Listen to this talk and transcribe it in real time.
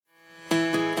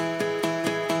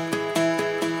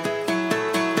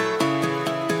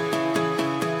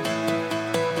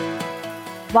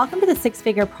Welcome to the Six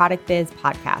Figure Product Biz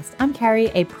podcast. I'm Carrie,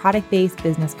 a product-based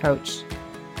business coach.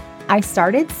 I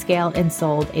started, scaled, and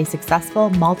sold a successful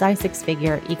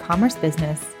multi-six-figure e-commerce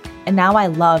business, and now I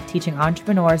love teaching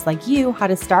entrepreneurs like you how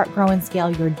to start, grow, and scale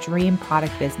your dream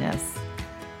product business.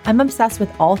 I'm obsessed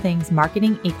with all things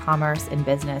marketing, e-commerce, and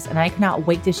business, and I cannot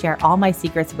wait to share all my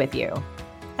secrets with you.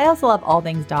 I also love all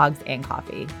things dogs and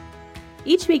coffee.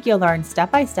 Each week, you'll learn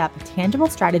step-by-step tangible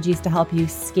strategies to help you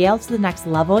scale to the next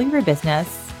level of your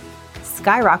business,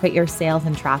 skyrocket your sales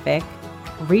and traffic,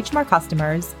 reach more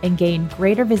customers, and gain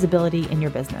greater visibility in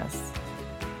your business.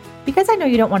 Because I know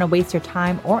you don't want to waste your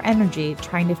time or energy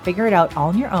trying to figure it out all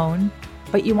on your own,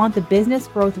 but you want the business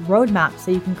growth roadmap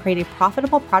so you can create a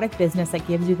profitable product business that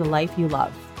gives you the life you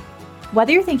love.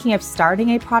 Whether you're thinking of starting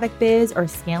a product biz or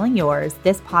scaling yours,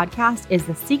 this podcast is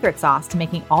the secret sauce to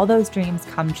making all those dreams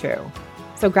come true.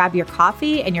 So grab your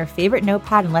coffee and your favorite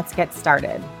notepad and let's get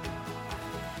started.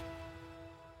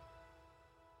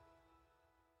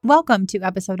 Welcome to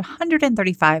episode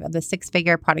 135 of the Six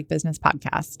Figure Product Business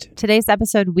Podcast. Today's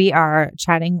episode, we are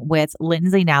chatting with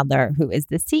Lindsey Nadler, who is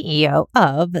the CEO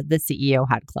of the CEO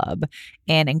Hat Club,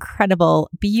 an incredible,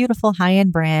 beautiful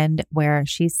high-end brand where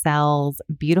she sells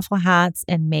beautiful hats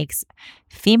and makes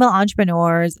female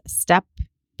entrepreneurs step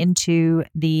into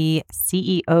the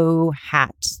CEO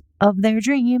hat of their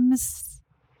dreams.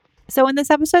 So in this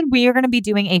episode, we are going to be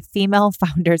doing a female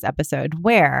founders episode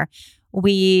where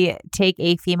we take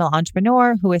a female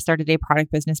entrepreneur who has started a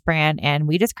product business brand and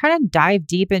we just kind of dive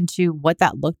deep into what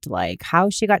that looked like, how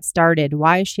she got started,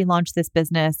 why she launched this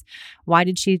business, why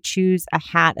did she choose a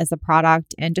hat as a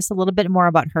product, and just a little bit more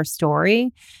about her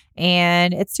story.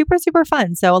 And it's super, super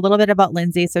fun. So a little bit about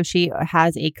Lindsey. So she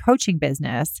has a coaching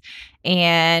business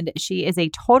and she is a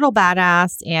total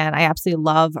badass. And I absolutely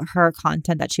love her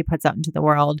content that she puts out into the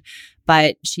world.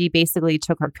 But she basically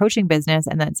took her coaching business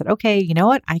and then said, okay, you know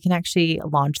what? I can actually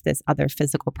launch this other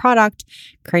physical product,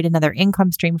 create another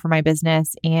income stream for my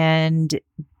business, and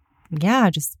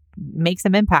just make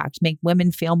some impact, make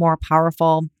women feel more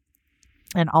powerful,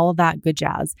 and all of that good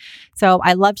jazz. So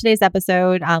I love today's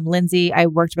episode. Lindsey, I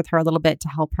worked with her a little bit to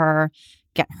help her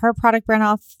get her product brand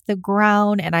off the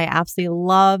ground. And I absolutely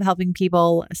love helping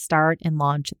people start and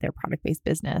launch their product-based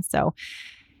business. So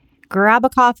grab a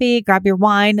coffee, grab your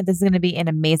wine. This is going to be an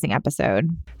amazing episode.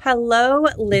 Hello,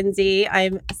 Lindsey.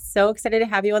 I'm so excited to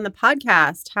have you on the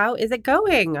podcast. How is it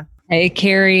going? Hey,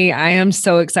 Carrie. I am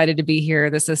so excited to be here.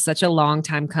 This is such a long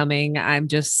time coming. I'm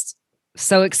just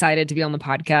so excited to be on the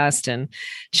podcast and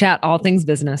chat all things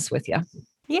business with you.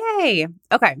 Yay.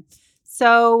 Okay.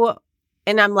 So,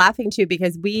 and I'm laughing too,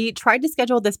 because we tried to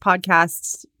schedule this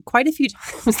podcast quite a few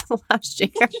times last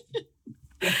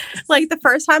year. Like the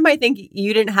first time, I think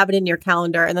you didn't have it in your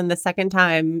calendar. And then the second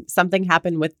time something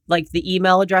happened with like the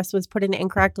email address was put in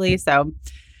incorrectly. So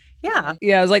yeah.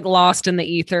 Yeah. I was like lost in the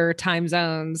ether, time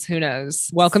zones. Who knows?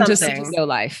 Welcome to studio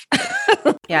life.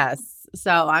 Yes.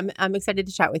 So I'm excited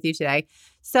to chat with you today.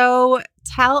 So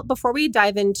before we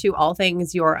dive into all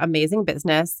things your amazing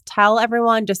business, tell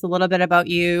everyone just a little bit about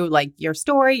you, like your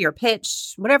story, your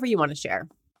pitch, whatever you want to share.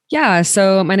 Yeah.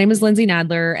 So my name is Lindsey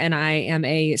Nadler and I am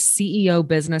a CEO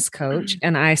business coach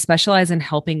and I specialize in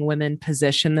helping women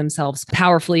position themselves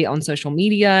powerfully on social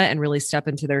media and really step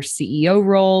into their CEO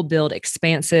role, build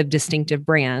expansive, distinctive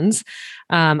brands.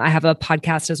 I have a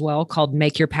podcast as well called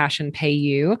Make Your Passion Pay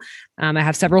You. I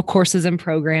have several courses and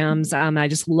programs. I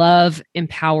just love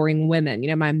empowering women.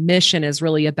 My mission is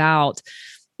really about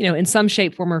in some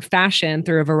shape, form, or fashion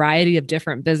through a variety of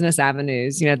different business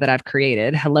avenues, that I've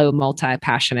created. Hello,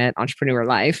 multi-passionate entrepreneur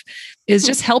life is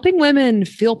just helping women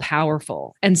feel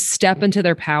powerful and step into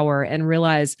their power and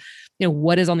realize,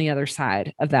 what is on the other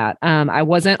side of that. I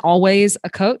wasn't always a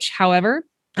coach. However,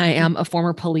 I am a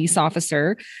former police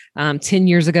officer. 10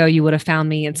 years ago, you would have found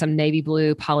me in some navy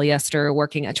blue polyester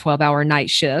working a 12-hour night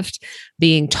shift,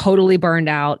 being totally burned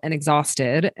out and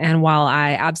exhausted. And while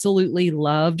I absolutely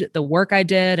loved the work I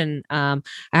did, and I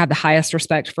have the highest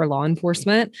respect for law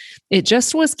enforcement, it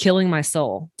just was killing my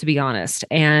soul, to be honest.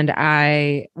 And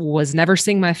I was never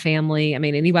seeing my family. I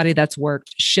mean, anybody that's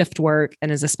worked shift work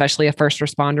and is especially a first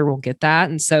responder will get that.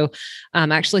 And so I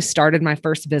actually started my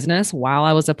first business while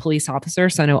I was a police officer.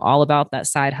 So I know all about that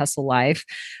side hustle life.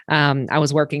 I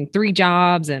was working 3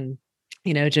 jobs and,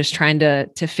 just trying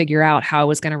to figure out how I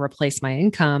was going to replace my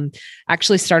income.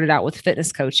 Actually started out with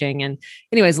fitness coaching. And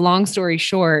anyways, long story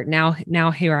short, now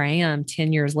here I am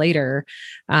 10 years later,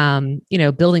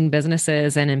 building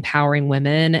businesses and empowering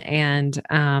women. And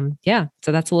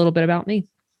so that's a little bit about me.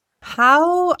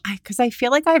 Because I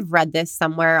feel like I've read this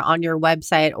somewhere on your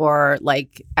website or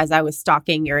like as I was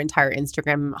stalking your entire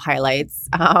Instagram highlights.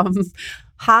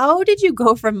 How did you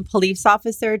go from police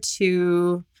officer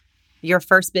to your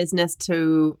first business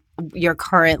to your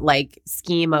current like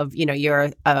scheme of,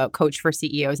 you're a coach for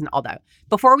CEOs and all that?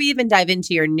 Before we even dive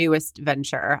into your newest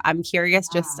venture, I'm curious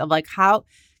just of like how,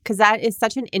 because that is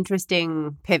such an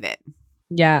interesting pivot.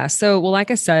 Yeah. So, well,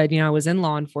 like I said, I was in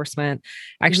law enforcement.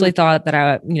 I actually thought that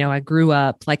I grew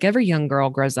up like every young girl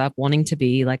grows up wanting to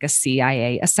be like a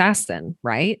CIA assassin,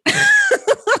 right?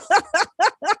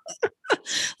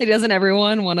 Like, doesn't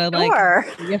everyone want to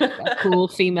like be a cool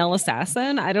female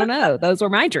assassin? I don't know. Those were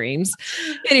my dreams.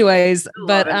 Anyways,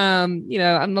 but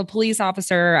I'm a police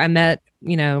officer. I met,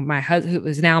 my husband, who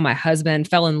was now my husband,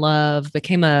 fell in love,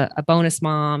 became a bonus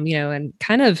mom, and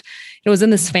kind of it was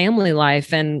in this family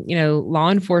life, and law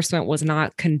enforcement was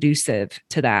not conducive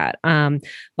to that.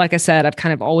 Like I said, I've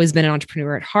kind of always been an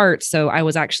entrepreneur at heart. So I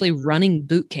was actually running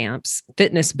boot camps,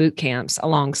 fitness boot camps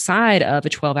alongside of a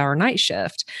 12-hour night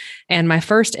shift. And my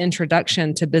first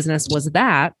introduction to business was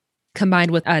that,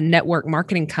 combined with a network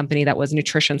marketing company that was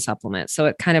nutrition supplements. So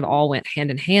it kind of all went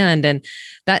hand in hand. And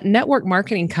that network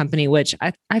marketing company, which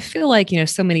I feel like,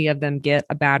 so many of them get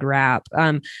a bad rap,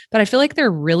 but I feel like they're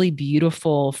really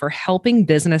beautiful for helping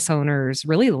business owners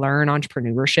really learn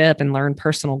entrepreneurship and learn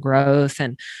personal growth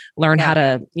and learn how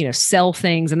to, sell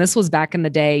things. And this was back in the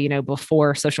day,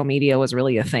 before social media was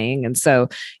really a thing. And so,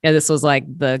 this was like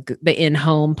the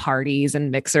in-home parties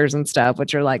and mixers and stuff,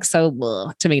 which are like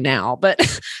so to me now, but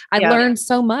I learned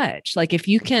so much. Like if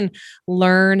you can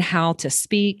learn how to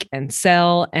speak and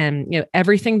sell and,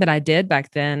 everything that I did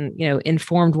back then,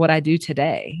 informed what I do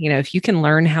today. If you can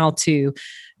learn how to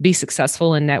be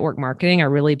successful in network marketing, I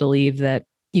really believe that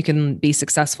you can be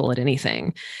successful at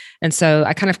anything. And so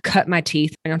I kind of cut my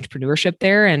teeth in entrepreneurship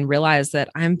there and realized that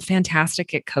I'm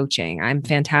fantastic at coaching. I'm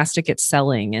fantastic at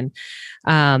selling. And,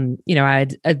 I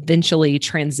eventually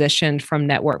transitioned from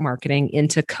network marketing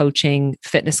into coaching,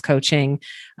 fitness coaching,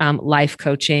 life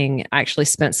coaching. I actually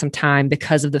spent some time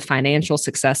because of the financial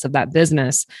success of that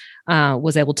business,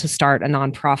 was able to start a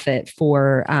nonprofit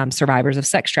for survivors of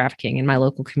sex trafficking in my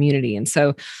local community. And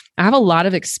so I have a lot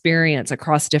of experience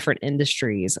across different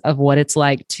industries of what it's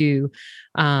like to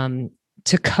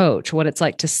coach, what it's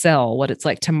like to sell, what it's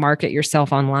like to market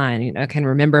yourself online. I can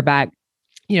remember back,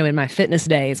 in my fitness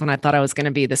days when I thought I was going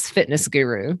to be this fitness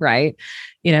guru, right?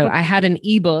 I had an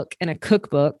ebook and a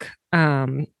cookbook,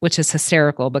 which is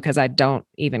hysterical because I don't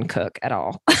even cook at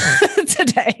all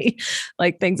today.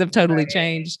 Like things have totally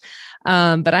changed.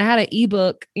 But I had an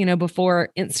ebook,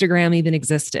 before Instagram even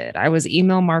existed. I was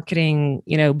email marketing,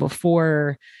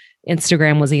 before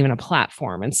Instagram was even a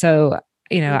platform. And so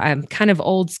I'm kind of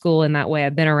old school in that way.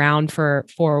 I've been around for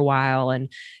a while and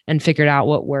figured out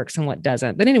what works and what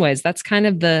doesn't. But anyways, that's kind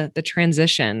of the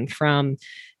transition from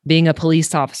being a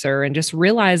police officer and just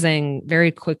realizing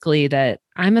very quickly that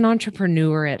I'm an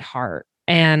entrepreneur at heart.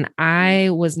 And I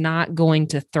was not going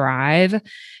to thrive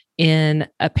in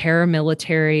a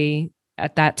paramilitary,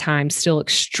 at that time, still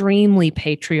extremely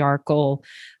patriarchal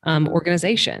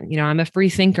organization. I'm a free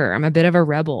thinker. I'm a bit of a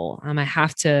rebel.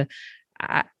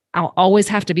 I'll always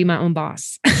have to be my own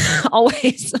boss.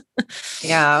 Always.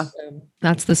 Yeah.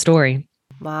 That's the story.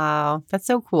 Wow. That's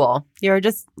so cool. You're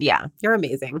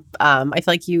amazing. I feel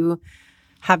like you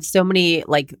have so many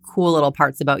like cool little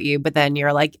parts about you, but then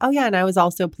you're like, oh yeah, and I was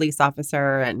also a police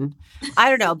officer, and I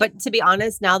don't know. But to be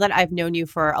honest, now that I've known you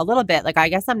for a little bit, like I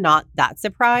guess I'm not that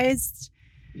surprised.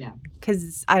 Yeah.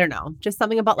 Because I don't know, just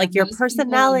something about like your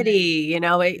personality,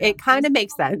 it kind of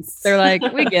makes sense. They're like,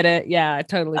 we get it. Yeah, I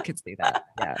totally could see that.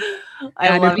 Yeah.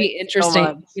 It would be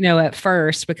interesting, so at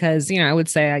first, because, I would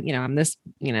say, I'm this,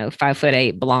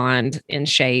 5'8" blonde in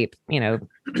shape,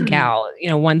 gal.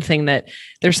 One thing that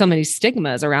there's so many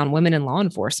stigmas around women in law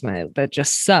enforcement that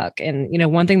just suck. And,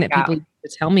 one thing that people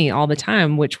tell me all the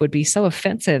time, which would be so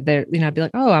offensive, that, I'd be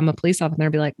like, oh, I'm a police officer. And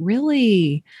they'd be like,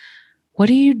 really? What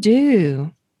do you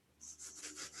do?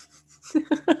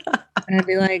 And I'd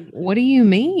be like, what do you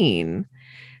mean?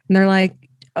 And they're like,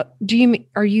 do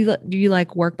you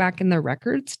like work back in the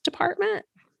records department?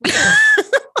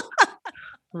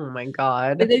 Oh my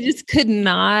God. They just could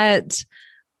not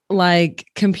like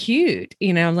compute,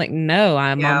 I'm like, no,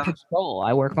 I'm on patrol.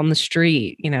 I work on the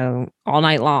street, all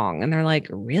night long. And they're like,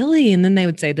 really? And then they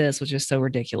would say this, which is so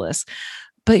ridiculous,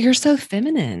 but you're so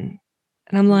feminine.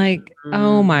 And I'm like,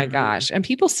 oh my gosh. And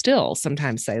people still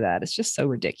sometimes say that. It's just so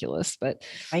ridiculous. But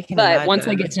once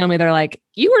they get to know me, they're like,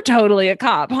 you were totally a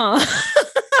cop, huh?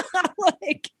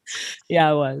 Like,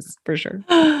 yeah, I was for sure.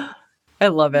 I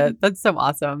love it. That's so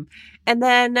awesome. And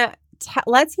then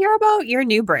let's hear about your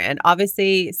new brand.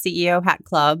 Obviously, CEO Hat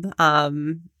Club.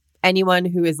 anyone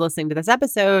who is listening to this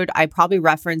episode, I probably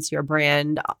reference your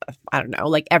brand, I don't know,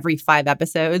 like every 5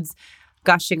 episodes,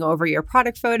 gushing over your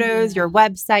product photos, your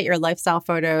website, your lifestyle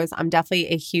photos. I'm definitely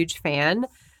a huge fan.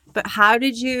 But how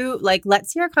did you, like,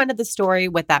 let's hear kind of the story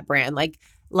with that brand. Like,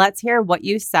 let's hear what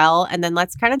you sell. And then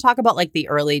let's kind of talk about like the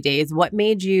early days. What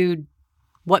made you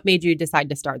decide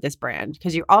to start this brand?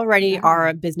 Because you already are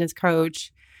a business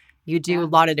coach. You do a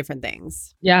lot of different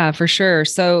things. Yeah, for sure.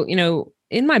 So,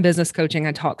 in my business coaching,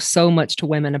 I talk so much to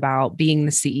women about being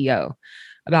the CEO,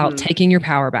 about taking your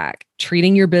power back,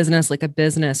 treating your business like a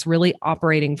business, really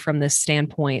operating from this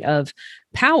standpoint of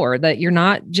power, that you're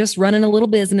not just running a little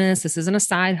business. This isn't a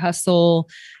side hustle.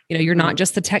 You're not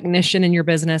just the technician in your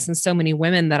business. And so many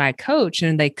women that I coach,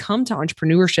 and they come to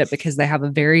entrepreneurship because they have a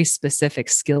very specific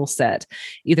skill set.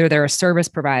 Either they're a service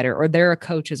provider or they're a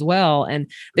coach as well. And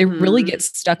they really get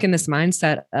stuck in this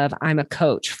mindset of, I'm a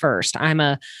coach first, I'm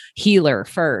a healer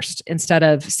first, instead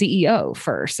of CEO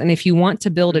first. And if you want to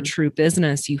build a true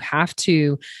business, you have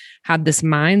to have this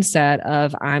mindset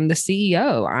of, I'm the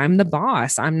CEO, I'm the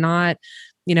boss. I'm not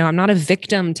a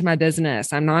victim to my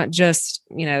business. I'm not just,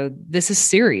 this is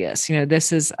serious.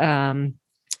 This is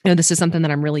something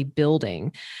that I'm really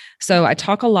building. So I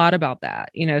talk a lot about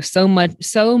that.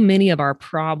 So many of our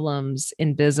problems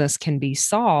in business can be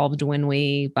solved when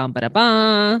we put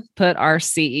our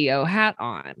CEO hat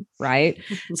on, right?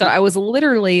 So I was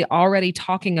literally already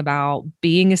talking about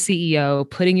being a CEO,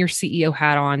 putting your CEO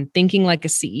hat on, thinking like a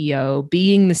CEO,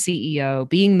 being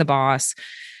the boss.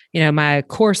 My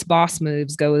course Boss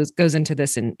Moves goes into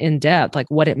this in depth,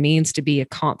 like what it means to be a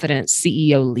confident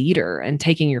CEO leader and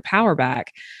taking your power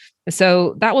back.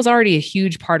 So that was already a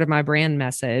huge part of my brand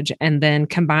message. And then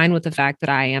combined with the fact that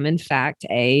I am in fact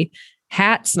a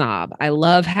hat snob. I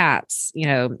love hats.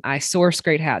 I source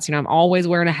great hats. I'm always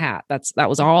wearing a hat. That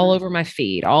was all over my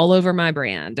feed, all over my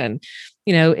brand. And,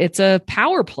 it's a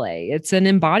power play. It's an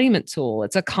embodiment tool.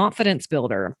 It's a confidence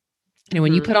builder.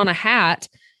 When you put on a hat,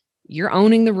 you're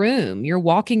owning the room. You're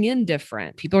walking in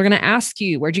different. People are going to ask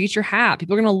you, where'd you get your hat?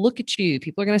 People are going to look at you.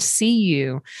 People are going to see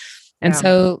you. And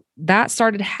so that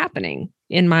started happening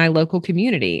in my local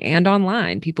community and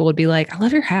online. People would be like, I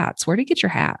love your hats. Where do you get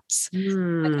your hats?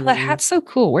 Like, oh, that hat's so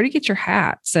cool. Where do you get your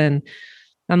hats? And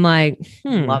I'm like,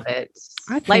 love it.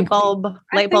 Light bulb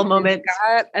moment.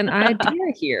 Got an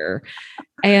idea here.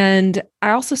 And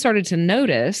I also started to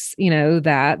notice,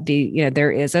 that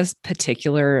there is a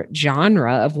particular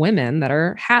genre of women that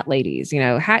are hat ladies,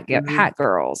 hat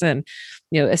girls. And,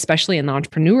 especially in the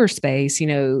entrepreneur space,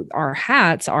 our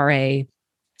hats are a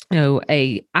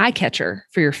eye catcher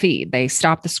for your feed. They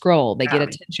stop the scroll, they get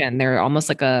attention. They're almost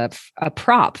like a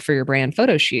prop for your brand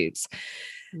photo shoots.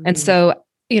 And so,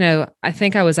 I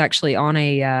think I was actually on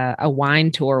a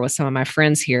wine tour with some of my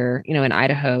friends here, in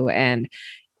Idaho, and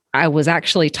I was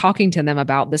actually talking to them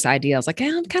about this idea. I was like,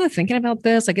 I'm kind of thinking about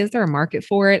this. Like, is there a market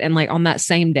for it? And like on that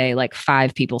same day, like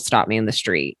 5 people stopped me in the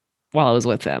street while I was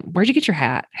with them. Where'd you get your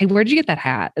hat? Hey, where'd you get that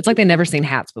hat? It's like they never seen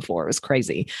hats before. It was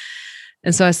crazy.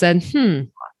 And so I said,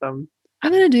 awesome.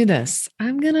 I'm going to do this. I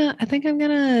think I'm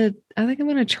going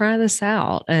to try this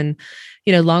out. And,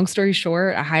 long story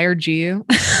short, I hired you.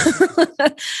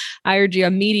 Hired you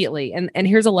immediately. And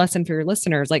here's a lesson for your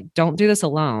listeners. Like, don't do this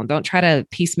alone. Don't try to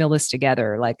piecemeal this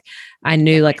together. Like, I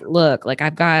knew, like, look, like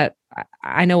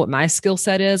I know what my skill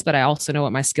set is, but I also know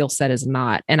what my skill set is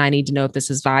not. And I need to know if this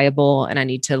is viable, and I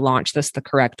need to launch this the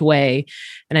correct way,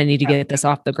 and I need to get this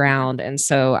off the ground. And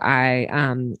so I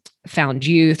found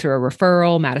you through a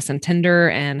referral, Madison Tinder,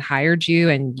 and hired you,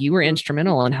 and you were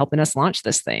instrumental in helping us launch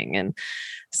this thing. And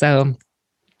so,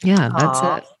 yeah, that's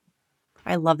it.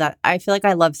 I love that. I feel like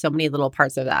I love so many little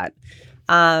parts of that.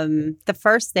 The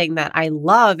first thing that I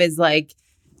love is like,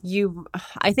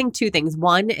 I think 2 things.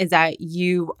 One is that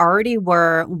you already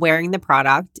were wearing the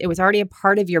product. It was already a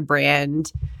part of your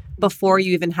brand before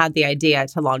you even had the idea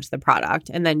to launch the product.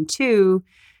 And then 2,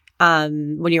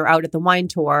 when you were out at the wine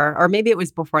tour, or maybe it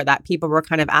was before that, people were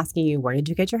kind of asking you, where did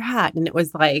you get your hat? And it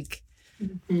was like,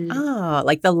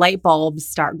 like the light bulbs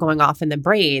start going off in the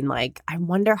brain. Like, I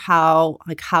wonder how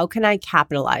can I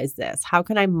capitalize this? How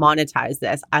can I monetize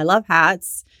this? I love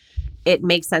hats. It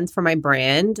makes sense for my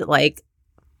brand. Like,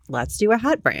 let's do a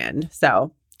hat brand.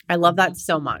 So I love that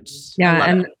so much. Yeah.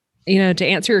 And, to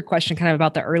answer your question kind of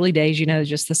about the early days,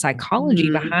 just the psychology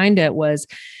behind it was,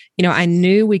 I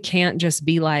knew we can't just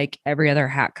be like every other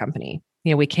hat company.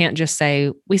 We can't just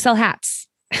say we sell hats.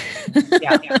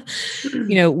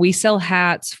 We sell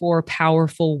hats for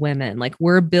powerful women. Like,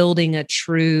 we're building a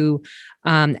true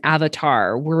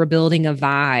avatar. We're building a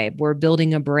vibe. We're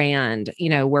building a brand,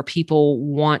 where people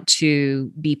want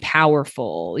to be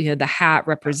powerful. The hat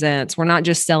represents, we're not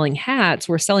just selling hats,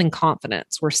 we're selling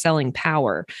confidence. We're selling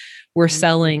power. We're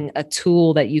selling a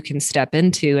tool that you can step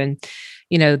into. And,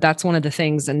 that's one of the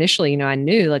things initially, I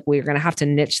knew like we were going to have to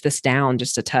niche this down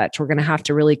just a touch. We're going to have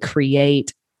to really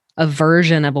create a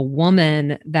version of a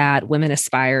woman that women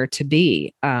aspire to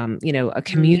be, a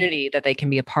community that they can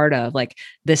be a part of, like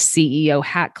the CEO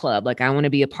hat club. Like I want to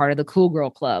be a part of the cool girl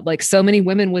club. Like so many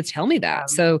women would tell me that.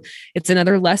 So it's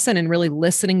another lesson in really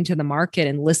listening to the market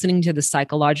and listening to the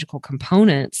psychological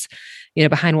components,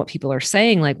 behind what people are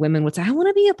saying. Like women would say, I want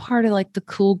to be a part of like the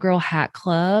cool girl hat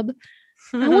club.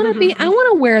 I want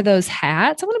to wear those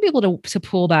hats. I want to be able to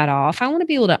pull that off. I want to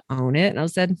be able to own it. And I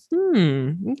said,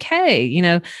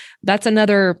 okay. That's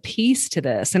another piece to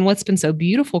this. And what's been so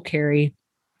beautiful, Carrie,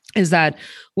 is that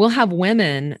we'll have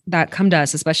women that come to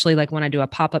us, especially like when I do a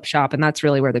pop-up shop. And that's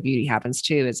really where the beauty happens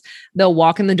too, is they'll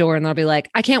walk in the door and they'll be like,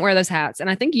 I can't wear those hats. And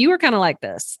I think you were kind of like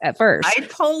this at first. I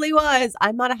totally was.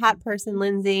 I'm not a hat person,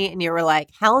 Lindsey. And you were like,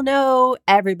 hell no,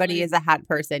 everybody is a hat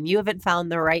person. You haven't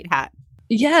found the right hat.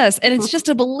 Yes. And it's just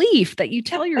a belief that you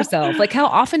tell yourself. Like, how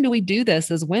often do we do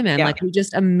this as women? Yeah. Like we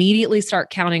just immediately start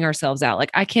counting ourselves out.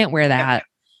 Like, I can't wear that.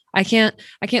 Yeah.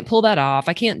 I can't pull that off.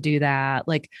 I can't do that.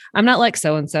 Like, I'm not like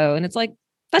so-and-so. And it's like,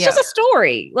 that's just a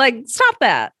story. Like, stop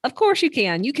that. Of course you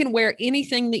can. You can wear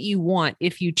anything that you want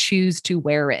if you choose to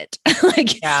wear it.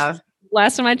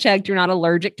 Last time I checked, you're not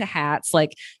allergic to hats.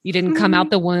 Like you didn't come out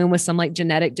the womb with some like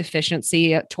genetic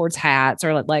deficiency towards hats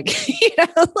or like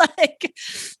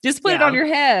just put it on your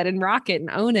head and rock it and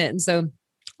own it. And so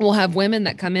we'll have women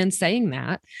that come in saying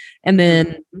that. And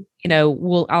then,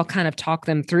 I'll kind of talk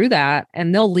them through that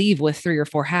and they'll leave with 3 or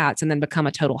 4 hats and then become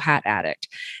a total hat addict.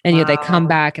 And they come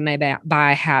back and they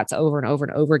buy hats over and over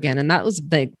and over again. And that was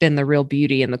been the real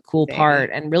beauty and the cool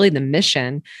part. And really the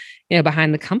mission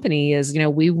behind the company is,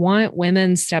 we want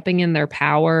women stepping in their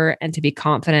power and to be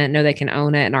confident, know they can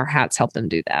own it. And our hats help them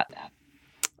do that.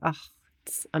 Oh,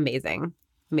 it's amazing.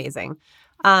 Amazing.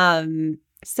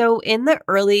 So in the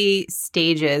early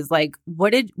stages, like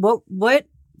what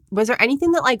was there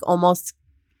anything that like almost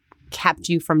kept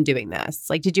you from doing this?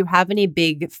 Like, did you have any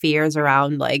big fears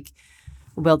around like,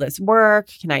 will this work?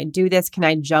 Can I do this? Can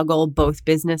I juggle both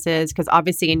businesses? Because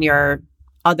obviously in your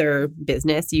other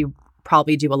business, you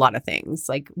probably do a lot of things.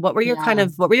 Like what were your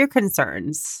what were your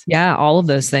concerns? Yeah, all of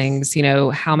those things.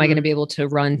 How am I going to be able to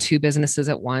run 2 businesses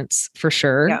at once? For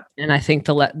sure. Yeah. And I think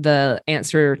the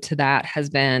answer to that has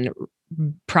been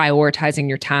prioritizing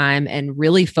your time and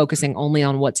really focusing only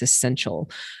on what's essential,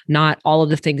 not all of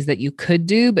the things that you could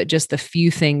do, but just the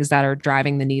few things that are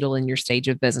driving the needle in your stage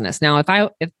of business. Now, if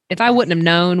I wouldn't have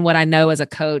known what I know as a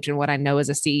coach and what I know as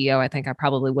a CEO, I think I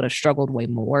probably would have struggled way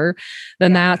more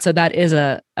than that. So that is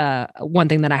a one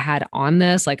thing that I had on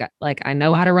this. Like I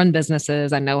know how to run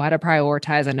businesses. I know how to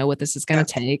prioritize. I know what this is going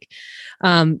to take.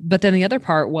 But then the other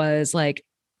part was like,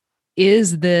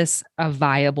 is this a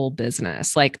viable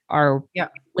business? Like, are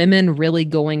women really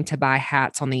going to buy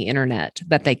hats on the internet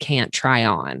that they can't try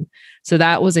on? So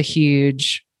that was a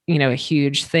huge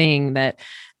thing that,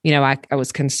 I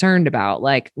was concerned about.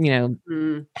 Like,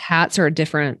 hats are a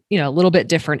different, a little bit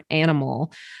different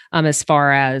animal, as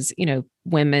far as,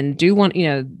 women do want,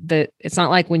 it's not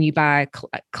like when you buy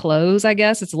clothes, I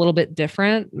guess it's a little bit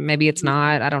different. Maybe it's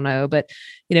not, I don't know, but,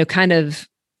 kind of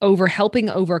helping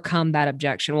overcome that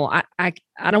objection. Well, I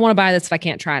don't want to buy this if I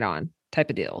can't try it on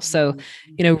type of deal. So,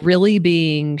 really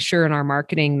being sure in our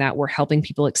marketing that we're helping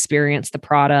people experience the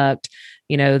product,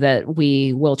 that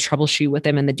we will troubleshoot with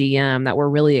them in the DM, that we're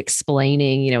really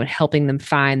explaining, and helping them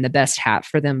find the best hat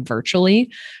for them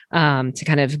virtually, to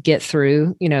kind of get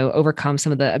through, overcome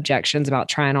some of the objections about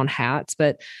trying on hats.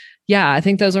 But yeah, I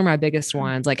think those are my biggest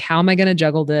ones. Like, how am I going to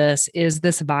juggle this? Is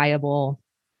this viable?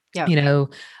 Yeah.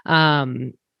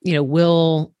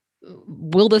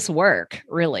 Will this work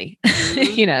really?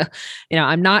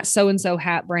 I'm not so-and-so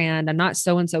hat brand. I'm not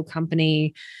so-and-so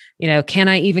company. Can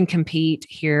I even compete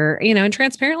here? And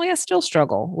transparently, I still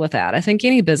struggle with that. I think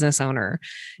any business owner,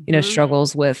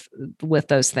 struggles with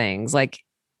those things. Like,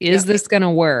 is this going to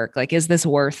work? Like, is this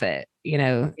worth it?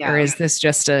 Or is this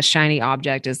just a shiny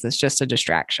object? Is this just a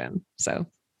distraction? So.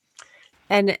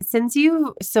 And since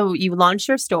you launched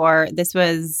your store, this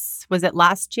was it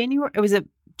last January? Was it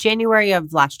January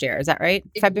of last year? Is that right?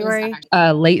 February?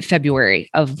 Late February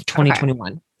of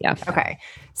 2021. Okay. Yeah. Okay.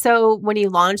 So when you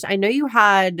launched, I know you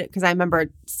had, because I remember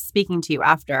speaking to you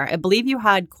after, I believe you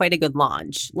had quite a good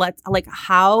launch.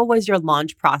 How was your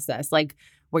launch process? Like,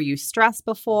 were you stressed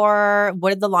before? What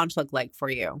did the launch look like for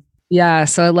you? Yeah.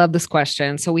 So I love this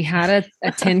question. So we had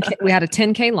a 10K, we had a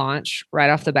 10K launch right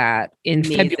off the bat in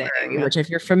February, which if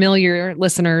you're familiar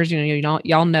listeners,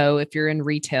 y'all know if you're in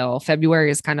retail,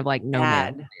 February is kind of like no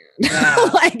man. Yeah.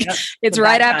 Like it's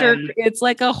right after, it's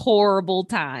like a horrible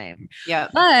time. Yeah.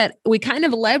 But we kind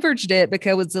of leveraged it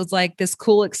because it was like this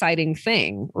cool, exciting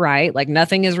thing, right? Like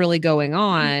nothing is really going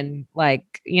on. Like,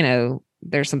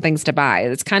 there's some things to buy.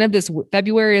 It's kind of this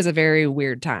February is a very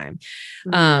weird time.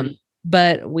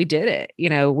 But we did it,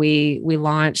 we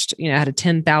launched, had a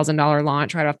 $10,000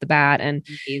 launch right off the bat. And,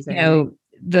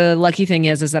 the lucky thing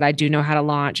is that I do know how to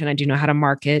launch and I do know how to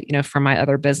market, from my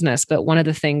other business. But one of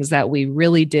the things that we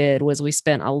really did was we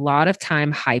spent a lot of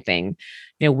time hyping.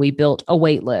 We built a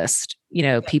wait list,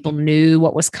 people knew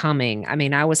what was coming. I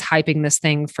mean, I was hyping this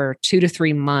thing for 2 to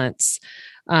 3 months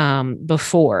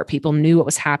before people knew what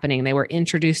was happening. They were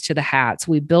introduced to the hats.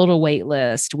 We built a wait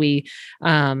list. We,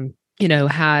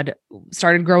 had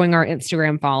started growing our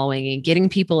Instagram following and getting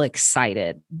people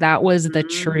excited. That was the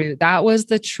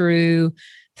true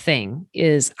thing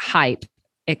is hype,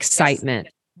 excitement,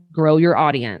 grow your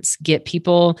audience, get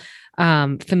people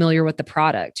familiar with the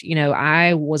product.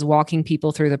 I was walking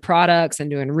people through the products and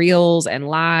doing reels and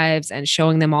lives and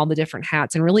showing them all the different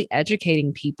hats and really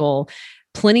educating people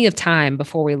plenty of time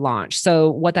before we launched.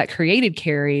 So what that created,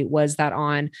 Carrie, was that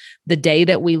on the day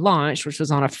that we launched, which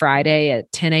was on a Friday at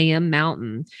 10 a.m.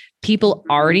 Mountain, people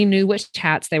already knew which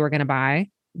hats they were going to buy.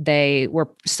 They were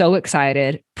so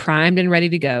excited, primed and ready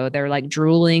to go. They're like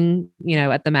drooling,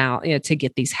 at the mouth, to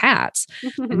get these hats.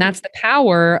 And that's the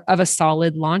power of a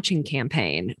solid launching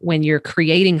campaign. When you're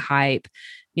creating hype,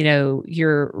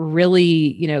 you're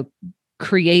really,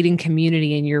 creating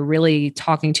community and you're really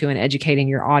talking to and educating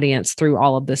your audience through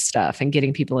all of this stuff and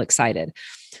getting people excited.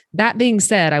 That being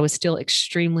said, I was still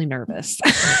extremely nervous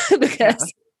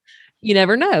because you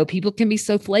never know. People can be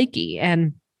so flaky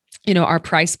and, our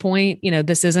price point,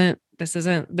 this isn't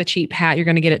the cheap hat you're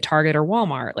going to get at Target or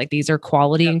Walmart. Like these are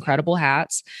quality, incredible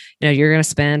hats. You're going to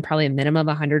spend probably a minimum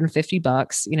of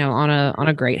 $150, on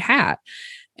a great hat.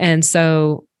 And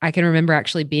so I can remember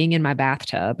actually being in my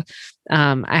bathtub.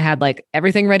 I had like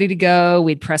everything ready to go.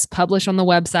 We'd press publish on the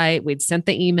website. We'd sent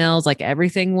the emails, like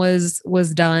everything was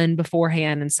done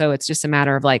beforehand. And so it's just a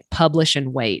matter of like publish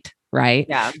and wait. Right.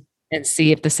 Yeah. And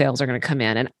see if the sales are going to come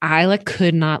in. And I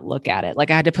could not look at it. Like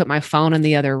I had to put my phone in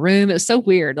the other room. It was so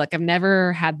weird. Like I've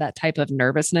never had that type of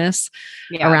nervousness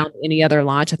around any other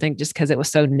launch. I think just because it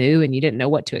was so new and you didn't know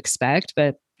what to expect,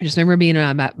 but I just remember being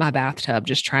in my bathtub,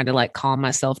 just trying to like calm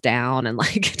myself down and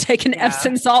like take an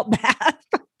Epsom salt bath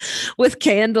with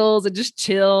candles and just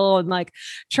chill and like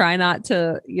try not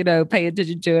to, pay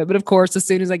attention to it. But of course, as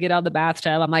soon as I get out of the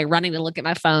bathtub, I'm like running to look at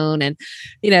my phone and,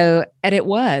 and it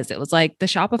was like the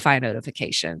Shopify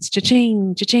notifications,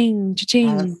 cha-ching, cha-ching,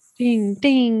 cha-ching, ding,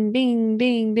 ding, ding,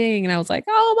 ding, ding. And I was like,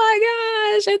 oh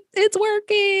my gosh, it's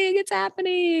working, it's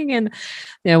happening. And,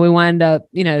 we wind up,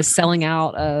 selling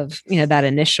out of, that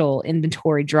initial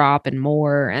inventory drop and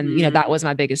more. And, that was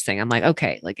my biggest thing. I'm like,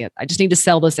 okay, like I just need to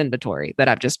sell this inventory that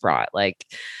I've just brought. Like,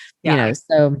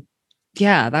 so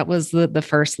yeah, that was the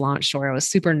first launch story. I was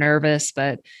super nervous,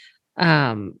 but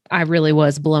I really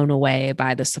was blown away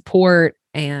by the support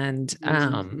and,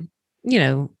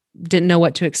 didn't know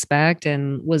what to expect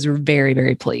and was very,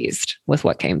 very pleased with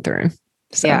what came through.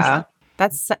 So. Yeah,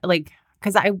 that's like,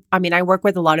 because I work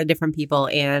with a lot of different people,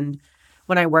 and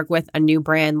when I work with a new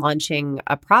brand launching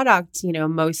a product,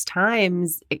 most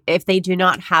times if they do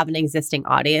not have an existing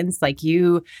audience, like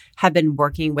you have been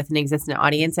working with an existing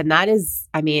audience, and that is,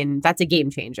 that's a game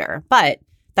changer. But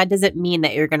that doesn't mean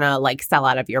that you're going to like sell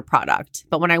out of your product.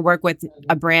 But when I work with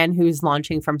a brand who's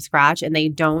launching from scratch and they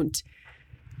don't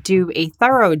do a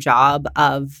thorough job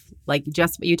of like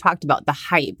just what you talked about, the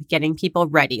hype, getting people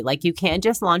ready. Like you can't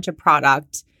just launch a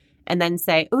product and then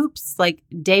say, oops, like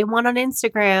day one on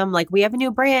Instagram, like we have a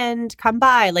new brand, come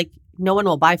by. Like no one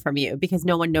will buy from you because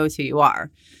no one knows who you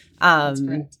are.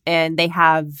 And they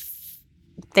have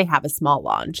a small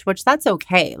launch, which that's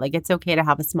okay. Like it's okay to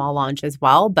have a small launch as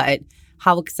well, but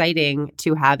how exciting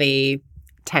to have a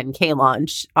 10K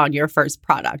launch on your first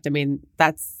product.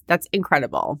 That's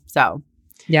incredible. So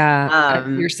yeah,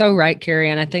 you're so right,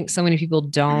 Carrie. And I think so many people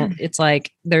don't, it's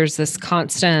like, there's this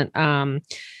constant,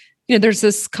 there's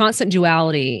this constant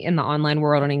duality in the online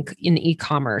world and in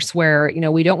e-commerce where,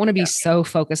 we don't want to be so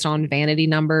focused on vanity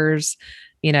numbers.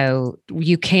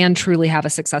 You can truly have a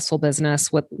successful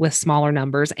business with smaller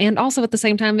numbers. And also at the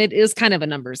same time, it is kind of a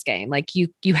numbers game. Like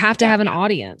you have to have an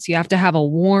audience. You have to have a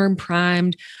warm,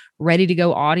 primed, ready to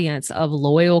go audience of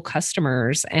loyal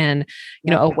customers and,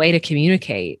 a way to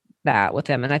communicate. that with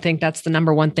them. And I think that's the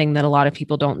number one thing that a lot of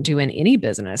people don't do in any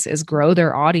business is grow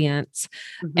their audience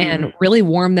and really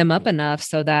warm them up enough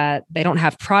so that they don't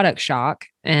have product shock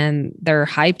and they're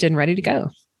hyped and ready to go.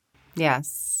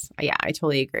 Yes. Yeah, I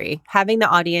totally agree. Having the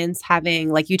audience, having,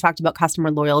 like you talked about,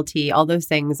 customer loyalty, all those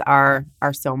things are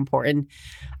so important.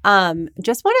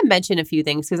 Just want to mention a few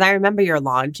things because I remember your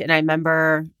launch and I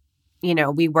remember,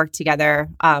 we worked together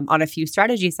on a few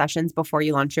strategy sessions before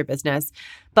you launched your business.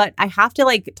 But I have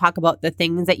to talk about the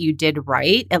things that you did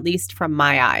right, at least from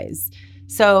my eyes.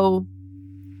 So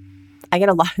I get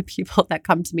a lot of people that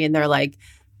come to me and they're like,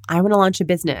 I want to launch a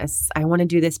business. I want to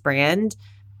do this brand,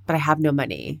 but I have no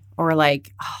money. Or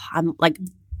I'm like,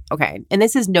 okay. And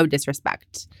this is no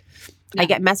disrespect. Yeah. I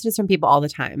get messages from people all the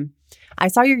time. I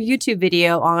saw your YouTube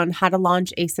video on how to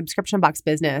launch a subscription box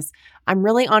business. I'm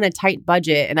really on a tight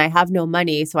budget and I have no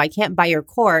money, so I can't buy your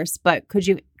course, but could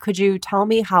you tell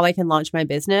me how I can launch my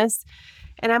business?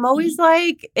 And I'm always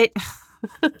like,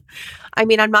 I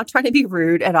mean, I'm not trying to be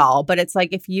rude at all, but it's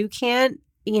like, if you can't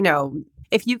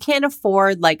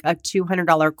afford a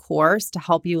 $200 course to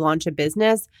help you launch a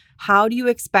business, how do you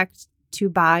expect to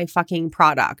buy fucking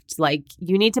product?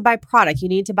 You need to buy product. You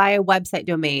need to buy a website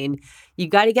domain. You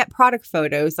got to get product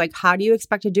photos. How do you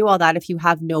expect to do all that if you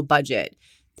have no budget?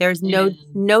 There's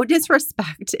no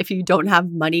disrespect if you don't have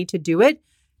money to do it.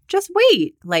 Just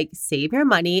wait. Save your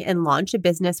money and launch a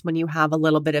business when you have a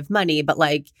little bit of money. But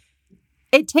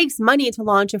it takes money to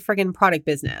launch a friggin' product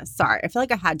business. Sorry. I feel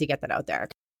like I had to get that out there.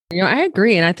 I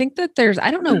agree. And I think that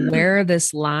I don't know where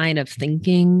this line of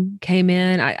thinking came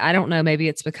in. I don't know. Maybe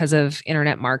it's because of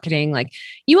internet marketing.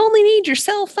 You only need your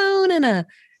cell phone and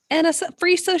a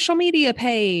free social media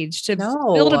page to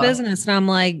build a business. And I'm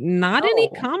like, not in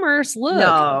e-commerce. Look.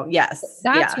 No, yes.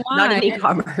 That's why. Not in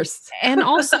e-commerce. and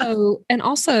also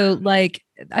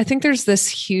I think there's this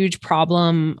huge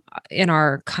problem in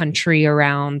our country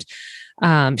around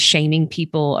shaming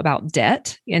people about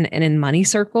debt and in money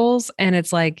circles. And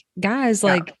it's like, guys,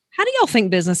 how do y'all think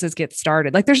businesses get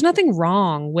started? There's nothing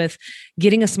wrong with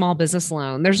getting a small business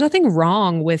loan. There's nothing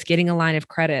wrong with getting a line of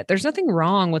credit. There's nothing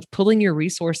wrong with pulling your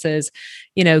resources,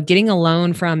 getting a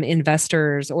loan from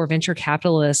investors or venture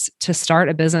capitalists to start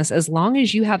a business, as long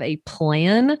as you have a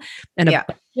plan and a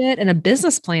budget and a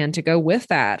business plan to go with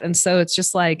that. And so it's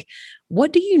just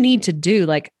what do you need to do?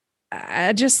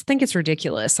 I just think it's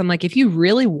ridiculous. I'm like, if you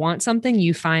really want something,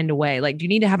 you find a way. Do you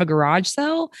need to have a garage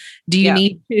sale? Do you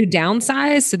need to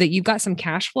downsize so that you've got some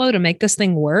cash flow to make this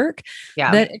thing work?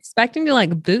 Yeah. That expecting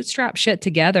to bootstrap shit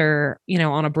together,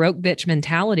 on a broke bitch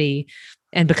mentality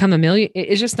and become a million,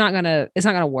 it's just not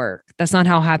gonna work. That's not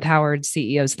how high-powered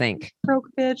CEOs think. Broke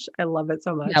bitch. I love it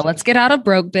so much. Yeah, let's get out of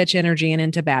broke bitch energy and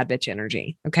into bad bitch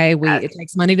energy. Okay. It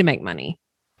takes money to make money.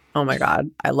 Oh my God.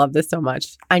 I love this so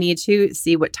much. I need to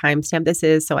see what timestamp this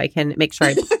is so I can make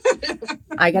sure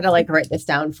I got to write this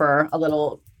down for a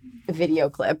little video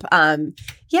clip. And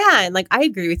I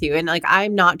agree with you. And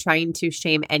I'm not trying to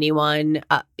shame anyone.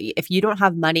 If you don't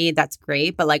have money, that's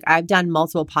great. But I've done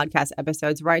multiple podcast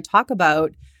episodes where I talk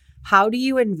about how do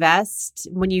you invest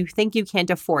when you think you can't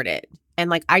afford it?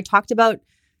 And I talked about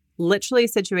literally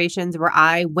situations where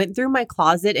I went through my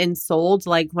closet and sold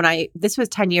this was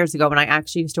 10 years ago when I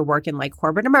actually used to work in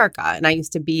corporate America and I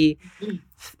used to be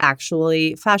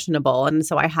actually fashionable. And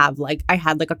so I had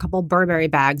a couple Burberry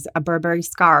bags, a Burberry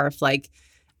scarf.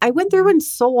 I went through and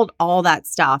sold all that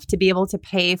stuff to be able to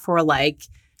pay for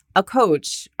a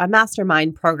coach, a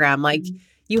mastermind program.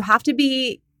 You have to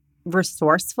be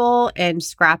resourceful and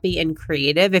scrappy and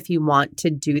creative if you want to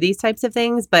do these types of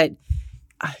things. But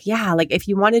if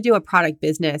you want to do a product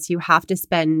business, you have to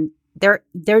spend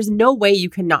there's no way you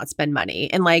cannot spend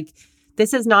money. And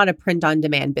this is not a print on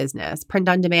demand business. Print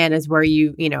on demand is where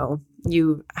you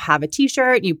have a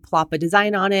t-shirt, you plop a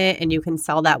design on it and you can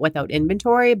sell that without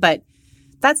inventory. But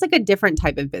that's a different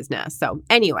type of business. So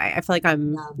anyway, I feel like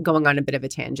I'm going on a bit of a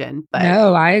tangent. But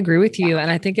no, I agree with you.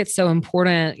 And I think it's so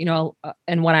important,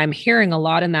 and what I'm hearing a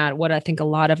lot in that, what I think a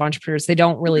lot of entrepreneurs, they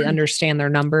don't really understand their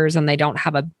numbers and they don't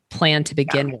have a plan to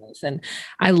begin with. And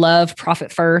I love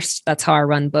Profit First. That's how I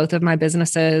run both of my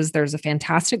businesses. There's a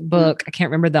fantastic book. I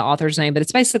can't remember the author's name, but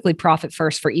it's basically Profit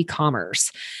First for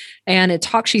e-commerce. And it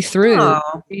talks you through,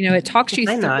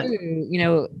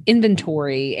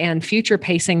 inventory and future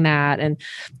pacing that. And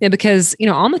because,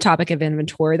 on the topic of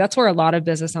inventory, that's where a lot of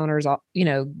business owners,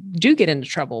 do get into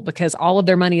trouble because all of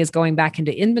their money is going back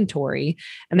into inventory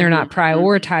and they're not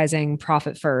prioritizing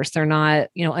profit first. They're not,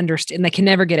 and they can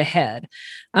never get ahead.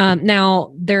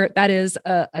 Now that is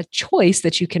a choice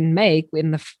that you can make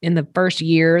in the first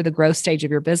year, the growth stage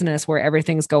of your business, where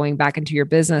everything's going back into your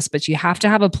business, but you have to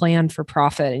have a plan for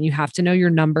profit, and you have to know your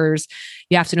numbers.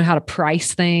 You have to know how to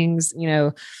price things,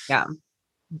 Yeah.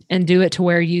 and do it to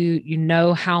where you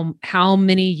know how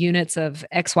many units of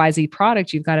XYZ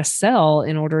product you've got to sell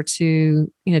in order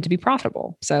to to be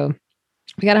profitable. So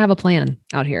we got to have a plan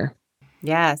out here.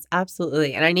 Yes,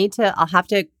 absolutely. And I'll have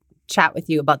to chat with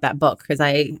you about that book, because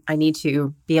I need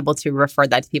to be able to refer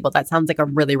that to people. That sounds like a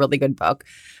really, really good book.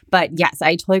 But yes,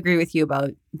 I totally agree with you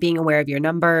about being aware of your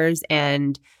numbers,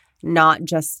 and not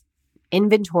just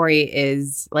inventory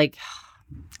is like,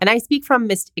 and I speak from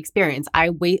experience.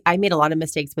 I made a lot of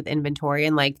mistakes with inventory,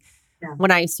 and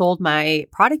when I sold my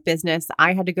product business,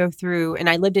 I had to go through, and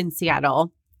I lived in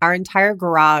Seattle. Our entire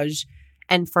garage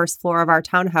and first floor of our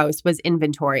townhouse was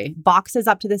inventory, boxes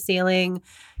up to the ceiling.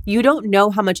 You don't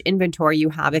know how much inventory you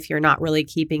have if you're not really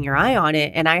keeping your eye on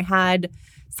it. And I had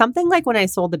something like, when I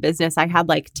sold the business, I had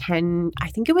I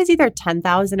think it was either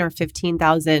 $10,000 or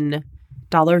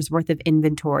 $15,000 worth of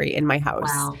inventory in my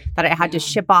house that I had to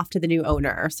ship off to the new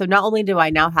owner. So not only do I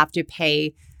now have to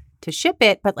pay to ship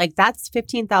it, but that's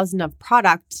 $15,000 of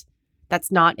product that's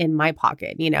not in my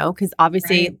pocket, because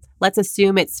obviously let's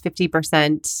assume it's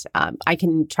 50%. I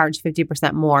can charge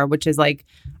 50% more, which is like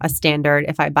a standard.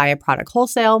 If I buy a product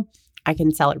wholesale, I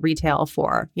can sell it retail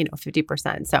for,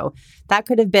 50%. So that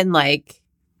could have been like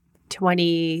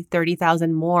 20,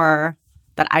 30,000 more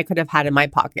that I could have had in my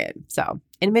pocket. So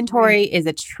inventory is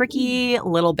a tricky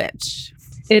little bitch.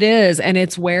 It is. And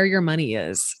it's where your money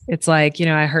is. It's like,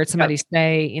 I heard somebody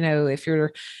say, if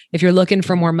you're looking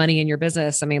for more money in your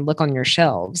business, look on your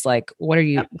shelves. Like, what are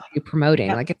you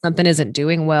promoting? Like, if something isn't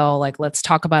doing well, let's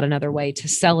talk about another way to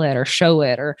sell it or show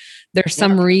it, or there's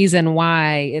some reason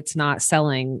why it's not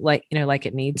selling like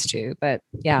it needs to. But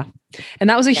yeah. And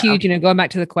that was a huge, going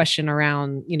back to the question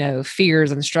around,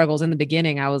 fears and struggles in the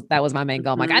beginning, that was my main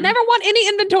goal. I'm like, I never want any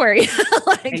inventory.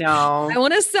 I know. I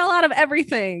want to sell out of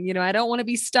everything. I don't want to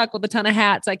be stuck with a ton of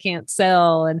hats I can't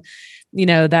sell. And,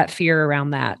 that fear around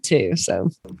that too. So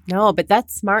no, but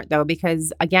that's smart though,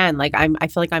 because again, I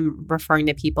feel like I'm referring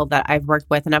to people that I've worked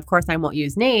with, and of course I won't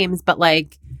use names, but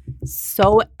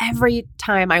so every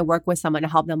time I work with someone to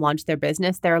help them launch their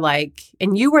business, they're like,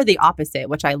 and you were the opposite,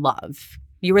 which I love.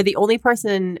 You were the only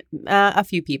person, a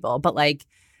few people, but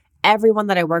everyone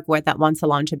that I work with that wants to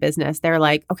launch a business, they're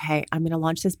like, okay, I'm going to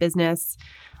launch this business.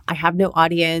 I have no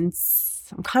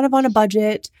audience. I'm kind of on a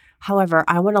budget. However,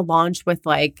 I want to launch with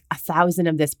 1,000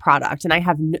 of this product, and I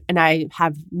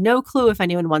have no clue if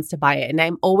anyone wants to buy it. And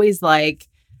I'm always like,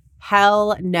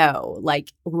 hell no.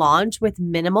 Launch with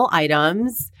minimal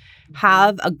items,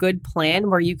 have a good plan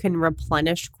where you can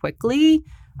replenish quickly.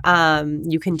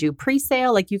 You can do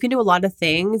pre-sale, you can do a lot of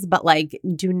things, but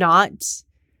do not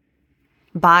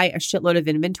buy a shitload of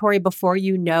inventory before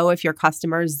you know if your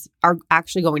customers are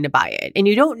actually going to buy it. And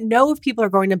you don't know if people are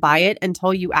going to buy it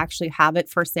until you actually have it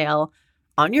for sale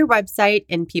on your website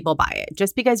and people buy it.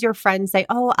 Just because your friends say,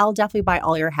 oh, I'll definitely buy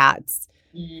all your hats.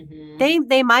 Mm-hmm.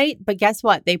 They might, but guess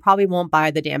what? They probably won't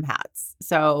buy the damn hats.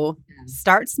 So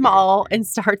start small and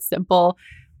start simple.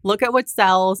 Look at what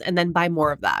sells and then buy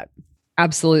more of that.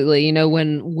 Absolutely.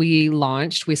 When we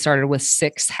launched, we started with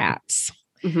 6 hats.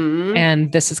 Mm-hmm.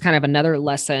 And this is kind of another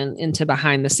lesson into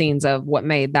behind the scenes of what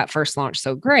made that first launch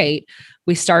so great.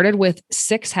 We started with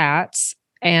 6 hats,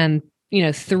 and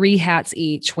 3 hats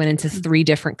each went into 3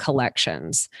 different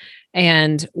collections.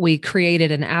 And we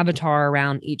created an avatar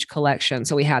around each collection.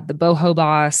 So we had the boho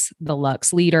boss, the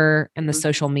luxe leader, and the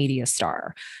social media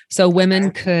star. So women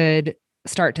could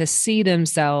start to see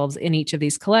themselves in each of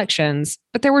these collections,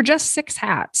 but there were just 6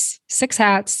 hats,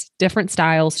 different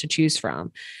styles to choose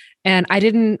from. And I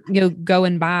didn't, go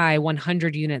and buy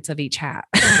 100 units of each hat.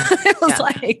 It was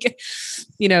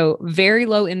very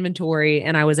low inventory,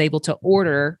 and I was able to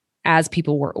order as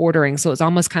people were ordering. So it was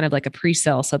almost kind of like a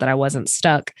pre-sale so that I wasn't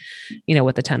stuck,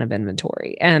 with a ton of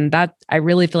inventory. And that I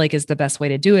really feel like is the best way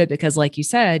to do it, because like you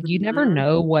said, you never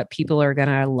know what people are going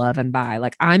to love and buy.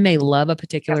 I may love a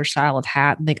particular style of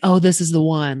hat and think, oh, this is the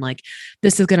one,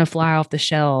 this is going to fly off the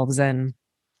shelves. And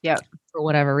for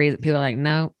whatever reason, people are like,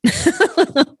 no,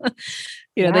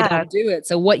 they don't do it.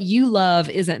 So what you love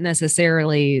isn't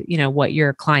necessarily, what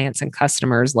your clients and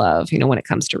customers love, when it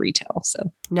comes to retail.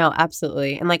 So no,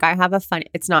 absolutely. And I have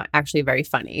it's not actually very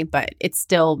funny, but it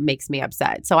still makes me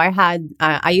upset. So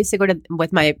I used to go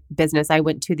with my business. I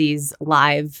went to these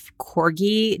live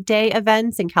Corgi Day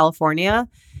events in California,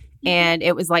 and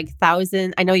it was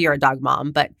 1,000. I know you're a dog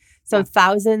mom, but So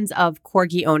thousands of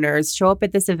corgi owners show up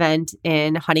at this event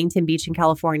in Huntington Beach in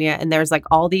California. And there's like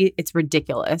it's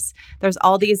ridiculous. There's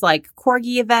all these like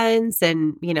corgi events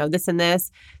and, this and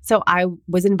this. So I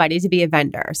was invited to be a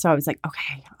vendor. So I was like,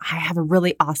 okay, I have a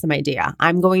really awesome idea.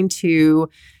 I'm going to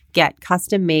get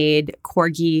custom made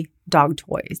corgi dog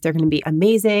toys. They're going to be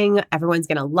amazing. Everyone's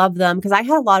going to love them because I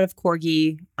had a lot of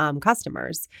corgi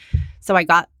customers. So I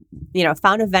got,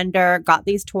 found a vendor, got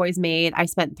these toys made. I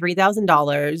spent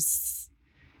 $3,000.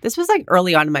 This was like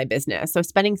early on in my business. So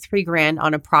spending $3,000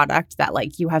 on a product that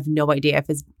like you have no idea if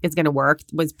is going to work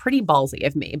was pretty ballsy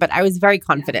of me, but I was very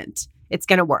confident it's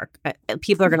going to work.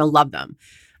 People are going to love them.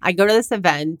 I go to this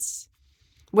event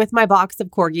with my box of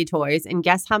corgi toys and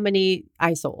guess how many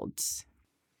I sold?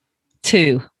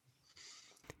 2.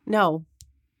 No,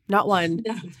 not one.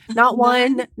 Not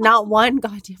one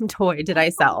goddamn toy did I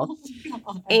sell.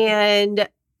 And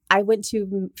I went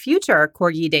to future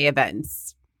Corgi Day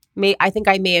events. I think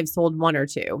I may have sold 1 or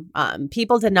 2.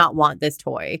 People did not want this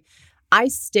toy. I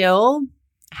still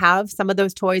have some of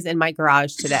those toys in my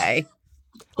garage today.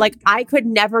 Like I could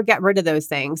never get rid of those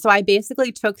things. So I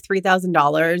basically took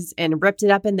 $3,000 and ripped it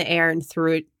up in the air and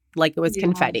threw it like it was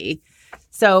confetti.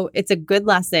 So it's a good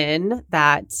lesson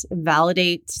that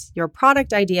validate your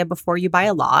product idea before you buy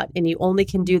a lot. And you only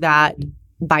can do that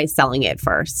by selling it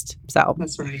first. So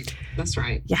That's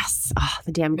right. Yes. Oh,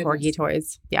 the damn corgi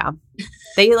toys. Yeah.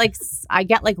 They I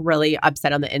get like really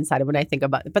upset on the inside when I think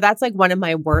about it. But that's like one of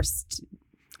my worst.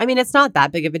 I mean, it's not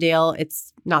that big of a deal.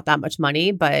 It's not that much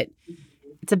money, but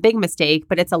it's a big mistake,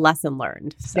 but it's a lesson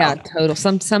learned. So. Yeah, total.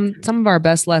 Some of our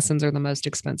best lessons are the most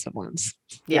expensive ones.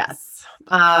 Yes.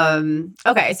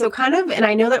 Okay. So kind of, and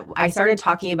I know that I started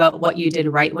talking about what you did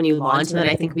right when you launched, and then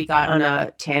I think we got on a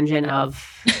tangent of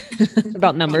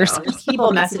about numbers.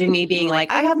 People messaging me being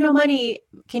like, I have no money.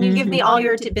 Can you give me all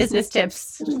your business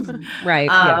tips? Right.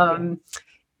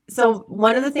 So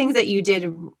one of the things that you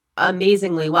did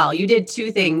amazingly well, you did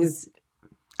 2 things.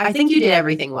 I think you did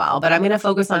everything well, but I'm going to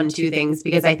focus on 2 things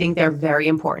because I think they're very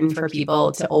important for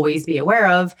people to always be aware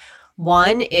of.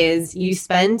 One is you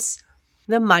spent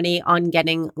the money on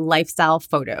getting lifestyle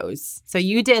photos. So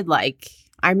you did I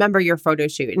remember your photo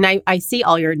shoot and I see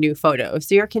all your new photos.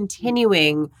 So you're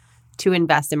continuing to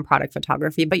invest in product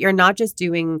photography, but you're not just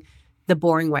doing the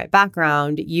boring white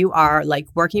background. You are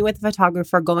working with a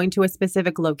photographer, going to a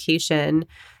specific location,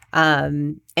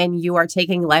 and you are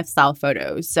taking lifestyle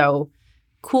photos. So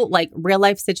cool, real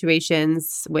life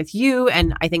situations with you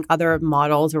and I think other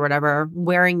models or whatever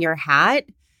wearing your hat.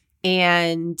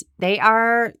 And they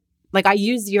are I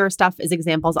use your stuff as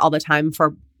examples all the time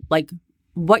for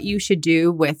what you should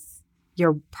do with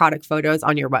your product photos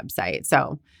on your website.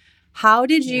 So how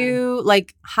did you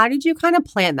kind of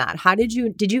plan that?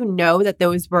 Did you know that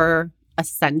those were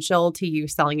essential to you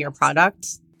selling your product?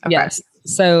 Okay. Yes.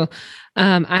 So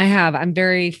I'm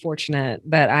very fortunate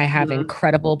that I have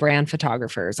incredible brand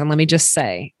photographers. And let me just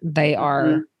say, they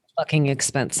are fucking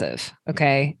expensive.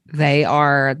 Okay. They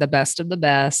are the best of the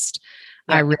best.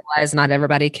 I realize not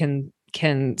everybody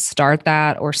can start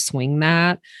that or swing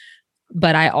that,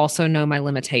 but I also know my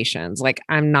limitations.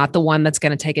 I'm not the one that's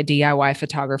going to take a DIY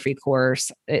photography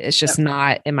course. It's just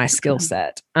not in my skill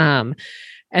set.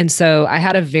 And so I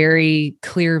had a very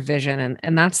clear vision.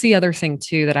 And that's the other thing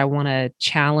too, that I want to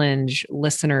challenge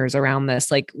listeners around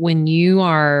this. When you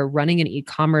are running an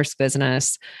e-commerce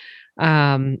business,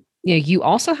 you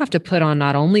also have to put on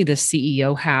not only the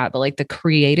CEO hat, but the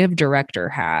creative director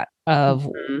hat of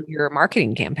your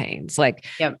marketing campaigns.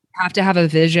 You have to have a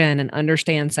vision and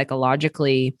understand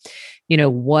psychologically,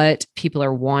 what people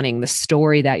are wanting, the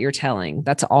story that you're telling.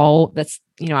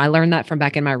 I learned that from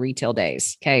back in my retail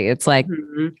days. Okay. It's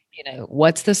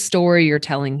what's the story you're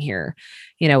telling here?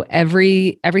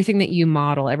 Everything that you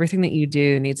model, everything that you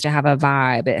do needs to have a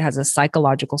vibe. It has a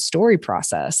psychological story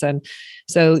process. And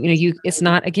so, it's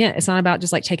not about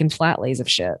just taking flat lays of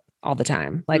shit all the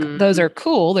time. Those are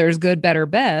cool. There's good, better,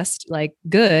 best.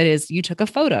 Good is you took a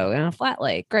photo in a flat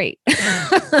lay. Great.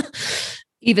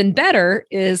 Even better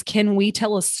is, can we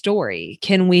tell a story?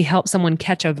 Can we help someone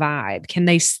catch a vibe?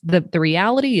 The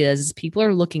reality is people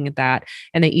are looking at that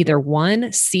and they either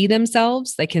see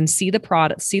themselves, they can see the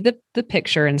product, see the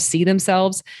picture and see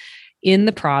themselves in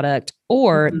the product,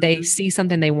 or they see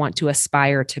something they want to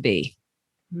aspire to be.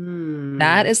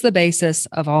 That is the basis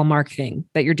of all marketing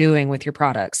that you're doing with your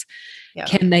products. Yeah.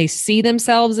 Can they see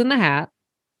themselves in the hat,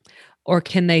 or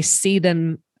can they see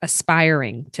them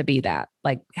aspiring to be that?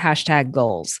 Hashtag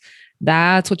goals.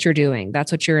 That's what you're doing.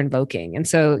 That's what you're invoking. And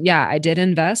so, I did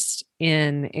invest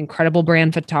in incredible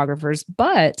brand photographers,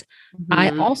 but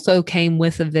I also came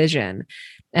with a vision.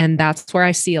 And that's where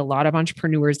I see a lot of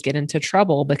entrepreneurs get into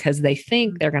trouble because they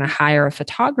think they're going to hire a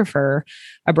photographer,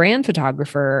 a brand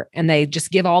photographer, and they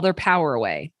just give all their power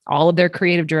away, all of their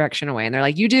creative direction away. And they're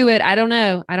like, you do it. I don't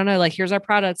know. Like, here's our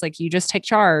products. Like, you just take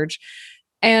charge.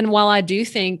 And while I do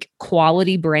think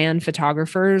quality brand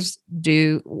photographers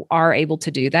are able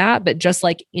to do that, but just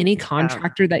like any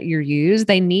contractor that you use,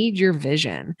 they need your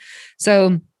vision.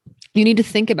 So you need to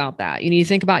think about that. You need to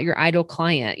think about your ideal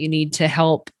client. You need to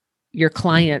help your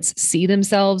clients see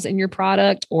themselves in your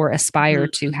product or aspire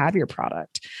to have your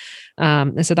product.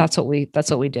 And so that's what we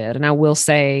did. And I will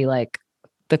say, like,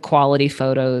 the quality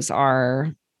photos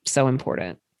are so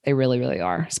important. They really, really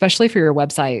are, especially for your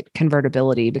website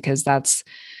convertibility, because that's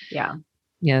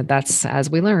as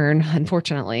we learn,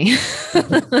 unfortunately.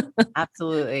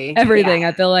 Absolutely. Everything.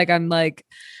 I feel like I'm like,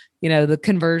 the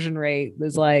conversion rate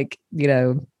is like,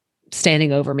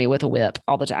 standing over me with a whip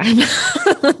all the time.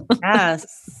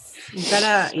 Yes. You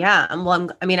gotta,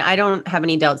 I don't have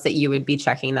any doubts that you would be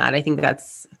checking that. I think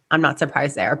I'm not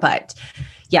surprised there, but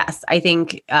yes, I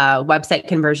think website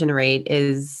conversion rate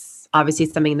is obviously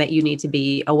something that you need to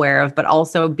be aware of, but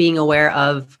also being aware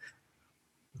of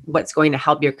what's going to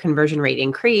help your conversion rate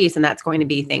increase. And that's going to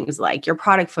be things like your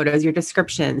product photos, your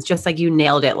descriptions, just like you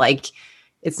nailed it. Like,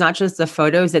 it's not just the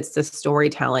photos, it's the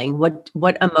storytelling.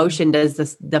 What emotion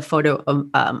does the photo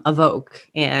evoke?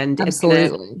 And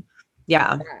absolutely.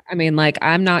 Yeah. I mean, like,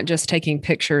 I'm not just taking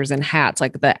pictures and hats,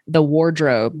 like the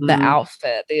wardrobe, the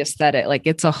outfit, the aesthetic, like,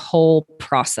 it's a whole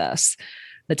process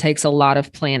that takes a lot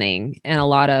of planning and a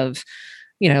lot of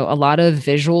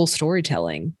visual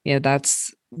storytelling.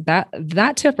 That's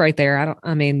that tip right there.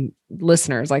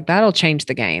 Listeners, like, that'll change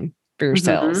the game for your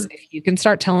sales. If you can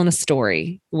start telling a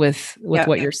story with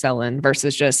what you're selling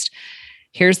versus just,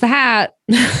 here's the hat,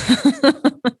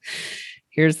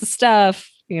 here's the stuff,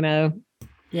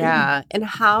 Yeah.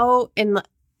 And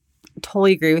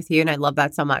totally agree with you. And I love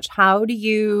that so much.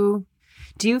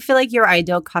 Do you feel like your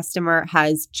ideal customer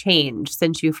has changed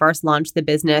since you first launched the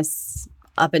business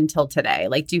up until today?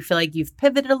 Like, do you feel like you've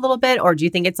pivoted a little bit, or do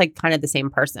you think it's like kind of the same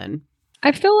person?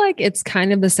 I feel like it's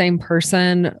kind of the same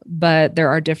person, but there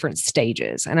are different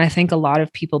stages. And I think a lot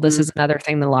of people, this is another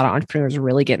thing that a lot of entrepreneurs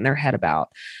really get in their head about,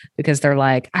 because they're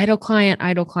like, ideal client,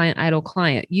 ideal client, ideal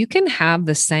client. You can have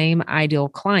the same ideal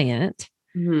client.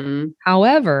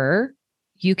 However,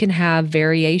 you can have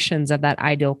variations of that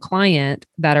ideal client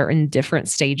that are in different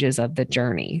stages of the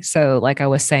journey. So like I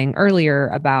was saying earlier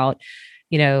about,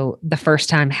 the first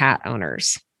time hat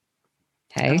owners.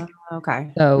 Okay.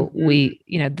 Okay. So we,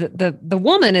 the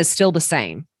woman is still the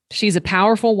same. She's a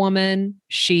powerful woman.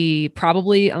 She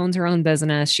probably owns her own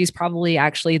business. She's probably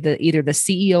actually either the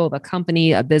CEO of a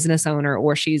company, a business owner,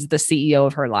 or she's the CEO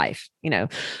of her life.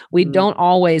 We don't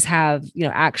always have,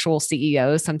 actual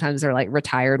CEOs. Sometimes they're like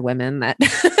retired women that,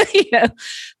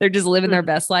 they're just living their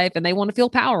best life and they want to feel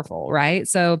powerful. Right.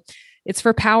 So it's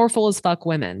for powerful as fuck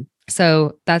women.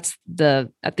 So that's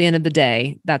at the end of the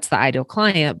day, that's the ideal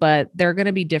client, but they're going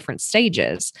to be different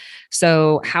stages.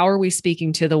 So how are we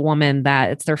speaking to the woman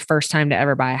that it's their first time to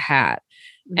ever buy a hat?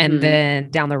 And then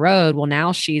down the road, well,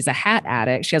 now she's a hat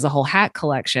addict. She has a whole hat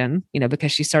collection,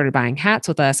 because she started buying hats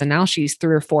with us and now she's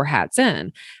 3 or 4 hats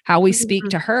in. How we speak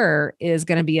to her is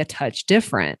going to be a touch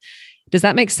different. Does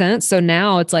that make sense? So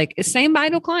now it's like the same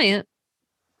ideal client.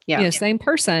 Same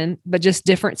person, but just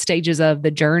different stages of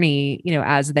the journey,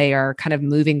 as they are kind of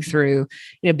moving through,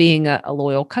 being a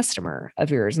loyal customer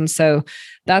of yours. And so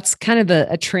that's kind of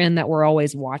a trend that we're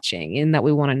always watching and that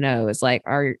we want to know is like,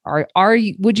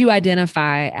 would you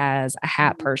identify as a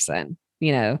hat person?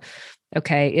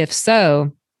 Okay. If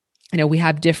so, we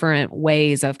have different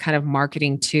ways of kind of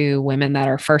marketing to women that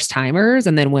are first timers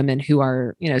and then women who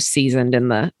are, seasoned in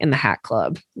the hat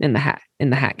club, in the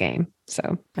hat game.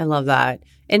 So I love that.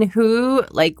 And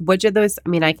which of those,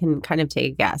 I can kind of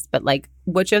take a guess, but like,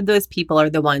 which of those people are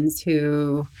the ones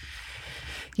who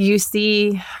you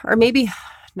see, or maybe,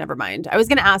 never mind. I was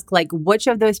going to ask, like, which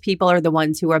of those people are the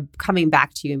ones who are coming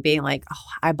back to you and being like, oh,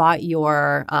 I bought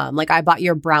your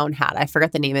brown hat. I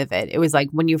forgot the name of it. It was like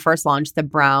when you first launched the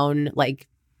brown, like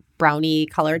brownie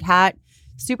colored hat,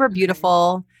 super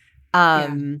beautiful.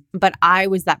 But I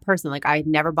was that person, like I had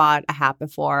never bought a hat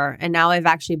before. And now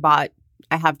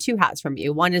I have 2 hats from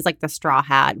you. One is like the straw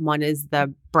hat. One is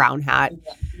the brown hat.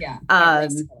 Yeah.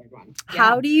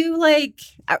 How do you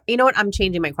you know what? I'm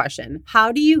changing my question.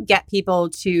 How do you get people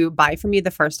to buy from you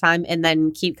the first time and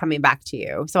then keep coming back to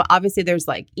you? So obviously there's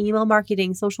email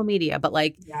marketing, social media, but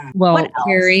well,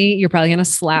 Carrie, you're probably going to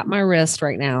slap my wrist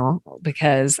right now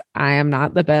because I am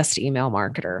not the best email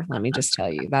marketer. Let me just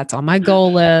tell you, that's on my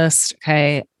goal list.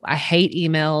 Okay. I hate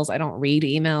emails. I don't read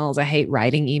emails. I hate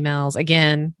writing emails.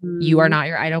 Again, you are not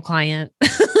your ideal client.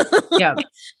 Yeah.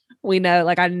 We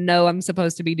know, I know I'm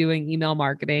supposed to be doing email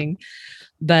marketing,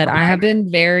 but I have been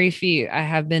very,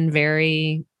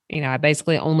 I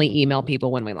basically only email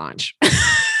people when we launch.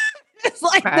 It's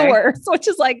the worst, which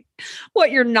is what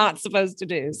you're not supposed to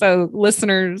do. So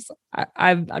listeners,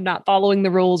 I'm not following the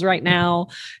rules right now.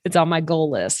 It's on my goal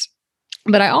list.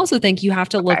 But I also think you have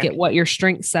to look at what your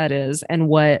strength set is and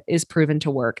what is proven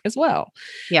to work as well.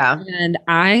 Yeah. And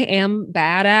I am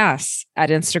badass at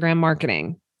Instagram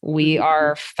marketing. We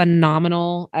are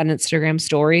phenomenal at Instagram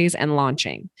stories and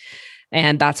launching.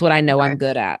 And that's what I know I'm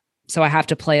good at. So I have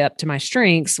to play up to my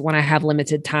strengths when I have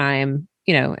limited time,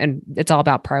 and it's all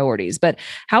about priorities. But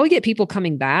how we get people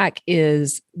coming back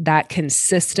is that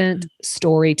consistent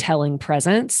storytelling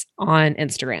presence on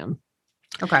Instagram.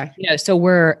 Okay. So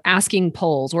we're asking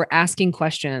polls, we're asking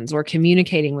questions, we're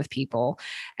communicating with people,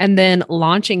 and then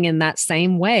launching in that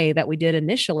same way that we did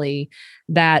initially.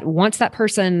 That once that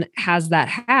person has that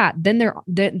hat, then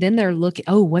they're looking,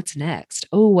 oh, what's next?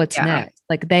 Oh, what's next?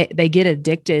 They get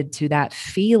addicted to that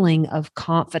feeling of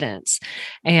confidence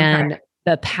and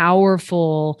the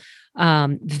powerful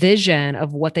vision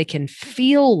of what they can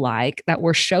feel like that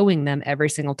we're showing them every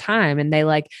single time. And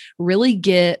they really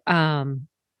get,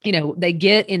 they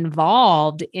get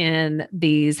involved in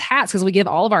these hats because we give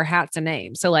all of our hats a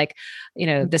name. So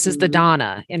this is the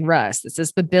Donna in Russ. This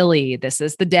is the Billy. This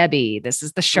is the Debbie. This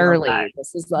is the Shirley.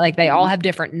 This is they all have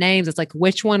different names. It's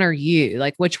which one are you?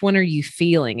 Which one are you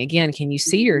feeling? Again, can you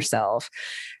see yourself?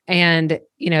 And,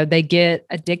 they get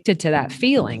addicted to that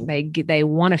feeling. They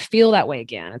want to feel that way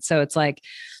again. And so it's I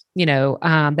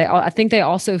think they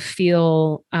also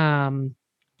feel,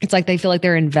 it's they feel like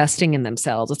they're investing in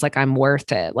themselves. It's I'm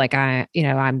worth it.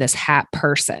 I'm this hat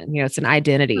person, it's an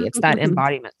identity. It's that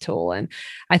embodiment tool. And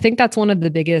I think that's one of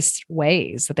the biggest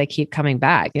ways that they keep coming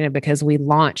back, because we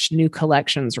launch new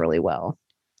collections really well.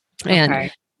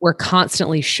 And we're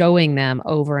constantly showing them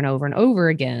over and over and over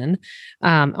again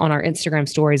on our Instagram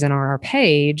stories and on our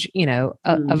page,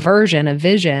 a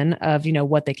vision of,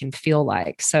 what they can feel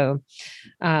like. So,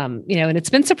 and it's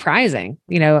been surprising,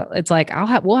 it's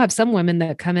we'll have some women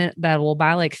that come in that will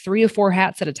buy 3 or 4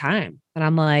 hats at a time. And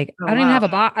I'm I don't even have a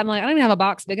box. I don't even have a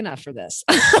box big enough for this.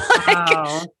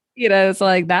 Wow. It's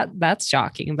that's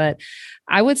shocking, but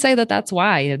I would say that that's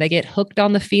why, they get hooked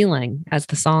on the feeling, as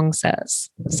the song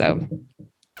says. So.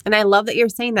 And I love that you're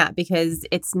saying that, because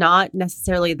it's not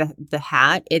necessarily the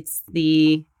hat, it's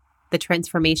the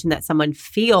transformation that someone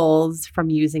feels from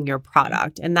using your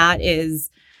product. And that is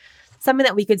something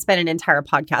that we could spend an entire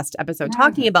podcast episode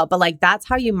talking about, but that's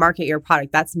how you market your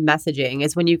product. That's messaging,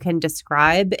 is when you can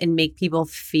describe and make people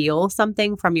feel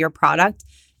something from your product,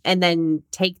 and then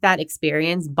take that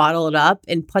experience, bottle it up,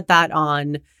 and put that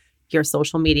on your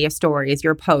social media stories,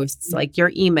 your posts,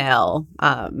 your email.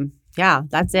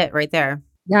 That's it right there.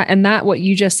 Yeah. And that, what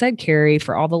you just said, Carrie,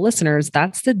 for all the listeners,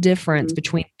 that's the difference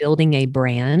between building a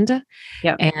brand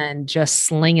and just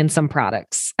slinging some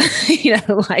products,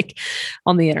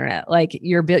 on the internet.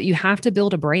 You have to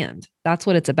build a brand. That's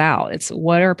what it's about. It's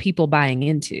what are people buying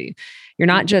into? You're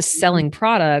not just selling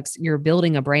products, you're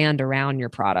building a brand around your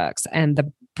products. And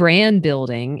the brand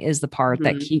building is the part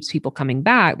that keeps people coming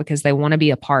back, because they want to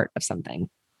be a part of something.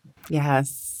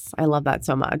 Yes. I love that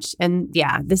so much. And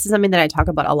this is something that I talk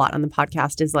about a lot on the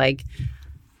podcast, is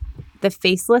the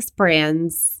faceless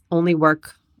brands only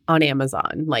work on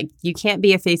Amazon. You can't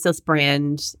be a faceless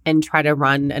brand and try to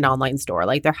run an online store.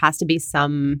 There has to be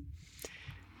some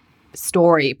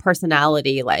story,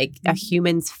 personality, a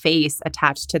human's face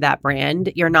attached to that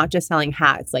brand. You're not just selling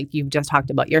hats like you've just talked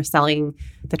about. You're selling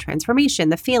the transformation,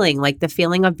 the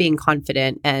feeling of being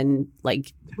confident and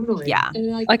Totally. Yeah.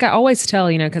 And I always tell,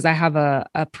 because I have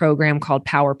a program called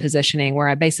Power Positioning, where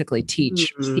I basically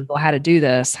teach people how to do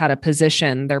this, how to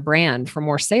position their brand for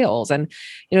more sales. And,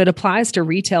 it applies to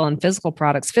retail and physical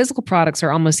products. Physical products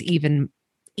are almost even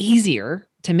easier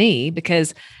to me,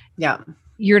 because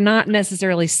you're not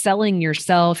necessarily selling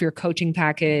yourself, your coaching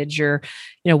package, or,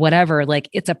 whatever.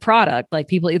 It's a product.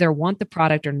 People either want the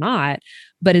product or not,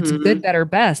 but it's good, better,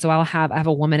 best. So I have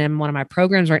a woman in one of my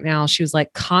programs right now. She was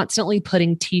constantly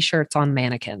putting t-shirts on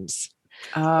mannequins.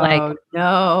 Oh,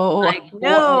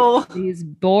 no. These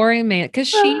boring because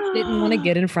she didn't want to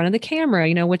get in front of the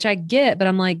camera, which I get, but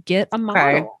I'm get a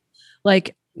model.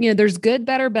 there's good,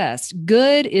 better, best.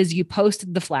 Good is you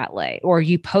posted the flat lay or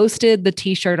you posted the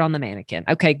t-shirt on the mannequin.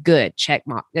 Okay, good. Check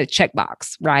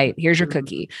box, right? Here's your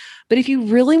cookie. But if you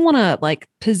really want to like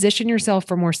position yourself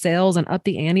for more sales and up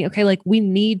the ante, okay, like we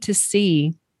need to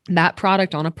see that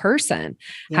product on a person.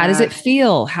 Yeah. How does it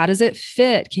feel? How does it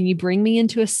fit? Can you bring me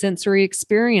into a sensory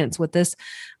experience with this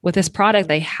product?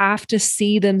 They have to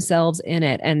see themselves in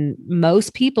it. And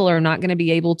most people are not going to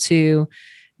be able to.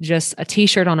 Just a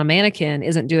t-shirt on a mannequin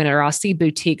isn't doing it. Or I'll see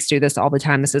boutiques do this all the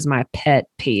time. This is my pet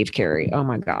peeve, Carrie. Oh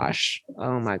my gosh.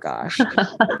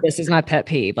 This is my pet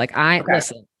peeve. Like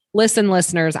listen,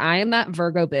 listeners, I am that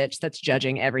Virgo bitch that's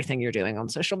judging everything you're doing on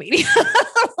social media.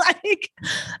 Like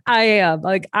I am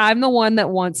I'm the one that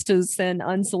wants to send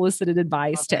unsolicited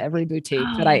advice to every boutique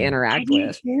that I interact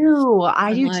with.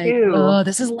 I do too. Oh,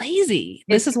 this is lazy.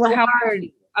 This is what hard.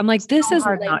 I'm like, this is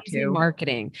lazy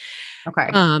marketing. Okay.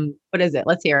 What is it?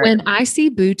 Let's hear it. When I see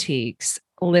boutiques,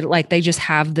 like they just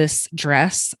have this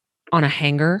dress on a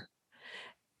hanger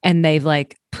and they've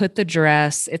like put the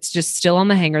dress, it's just still on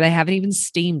the hanger. They haven't even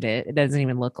steamed it. It doesn't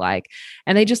even look like,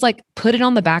 and they just like put it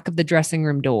on the back of the dressing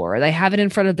room door. They have it in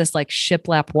front of this like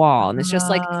shiplap wall. And it's just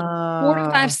like 4 to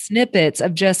 5 snippets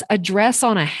of just a dress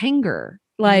on a hanger.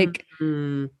 Like,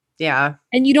 yeah.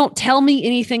 And you don't tell me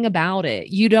anything about it.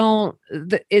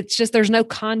 It's just, there's no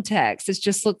context. It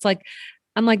just looks like,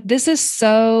 I'm like, this is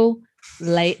so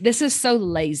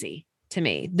lazy to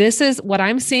me. This is what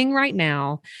I'm seeing right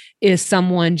now is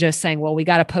someone just saying, well, we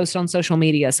got to post on social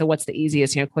media. So what's the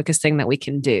easiest, quickest thing that we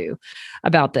can do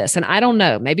about this? And I don't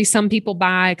know, maybe some people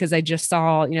buy because they just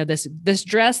saw, this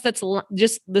dress that's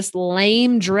just this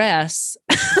lame dress.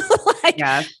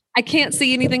 Yeah. I can't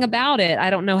see anything about it. I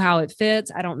don't know how it fits.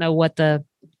 I don't know what the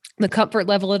comfort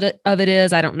level of it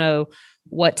is. I don't know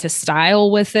what to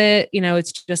style with it.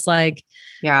 It's just like,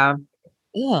 yeah,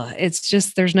 it's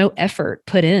just, there's no effort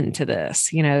put into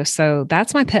this, so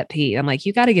that's my pet peeve. I'm like,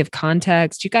 you got to give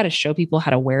context. You got to show people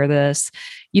how to wear this.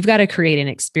 You've got to create an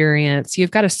experience.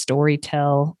 You've got to story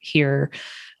tell here.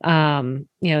 And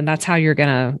that's how you're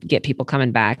going to get people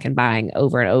coming back and buying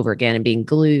over and over again and being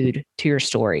glued to your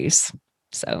stories.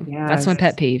 So that's my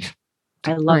pet peeve.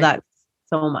 I love that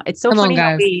so much. It's so funny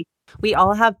how we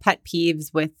all have pet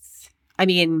peeves with,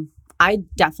 I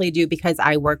definitely do because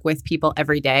I work with people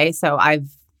every day. So I've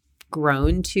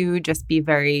grown to just be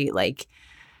very like,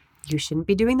 you shouldn't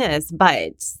be doing this.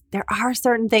 But there are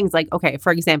certain things like, okay,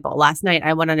 for example, last night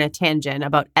I went on a tangent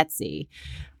about Etsy.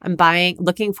 I'm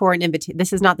looking for an invitation.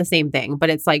 This is not the same thing, but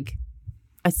it's like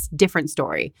a different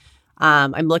story.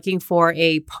 I'm looking for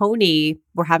a pony.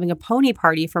 We're having a pony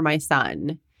party for my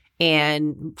son.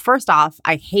 And first off,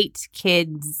 I hate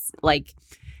kids, like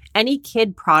any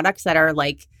kid products that are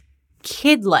like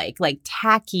kid-like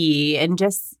tacky and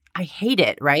just, I hate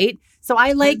it. Right. So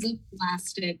I like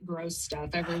plastic, gross stuff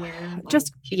everywhere.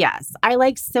 Yes. I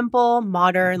like simple,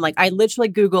 modern, like I literally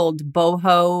Googled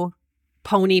boho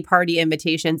pony party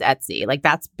invitations Etsy. Like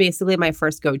that's basically my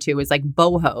first go-to is like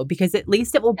boho because at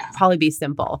least it will probably be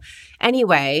simple.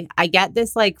 Anyway, I get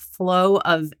this like flow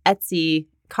of Etsy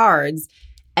cards.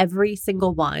 Every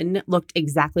single one looked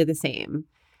exactly the same.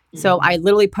 So I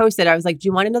literally posted, I was like, do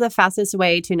you want to know the fastest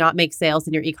way to not make sales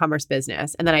in your e-commerce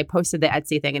business? And then I posted the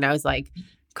Etsy thing and I was like,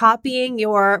 copying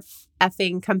your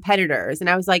effing competitors. And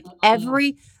I was like,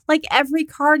 every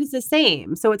card is the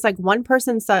same. So it's like one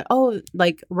person said, oh,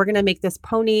 like we're going to make this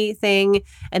pony thing.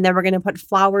 And then we're going to put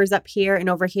flowers up here and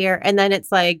over here. And then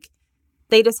it's like,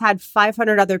 they just had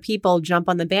 500 other people jump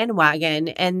on the bandwagon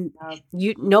and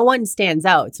no one stands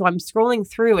out. So I'm scrolling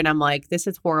through and I'm like, this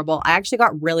is horrible. I actually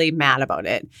got really mad about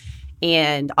it.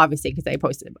 And obviously, because I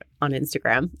posted it on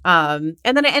Instagram. And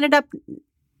then I ended up,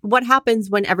 what happens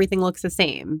when everything looks the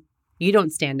same? You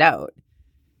don't stand out.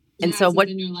 And so what?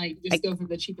 Then you're like, just go for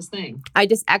the cheapest thing. I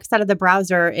just X'd out of the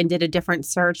browser and did a different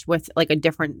search with like a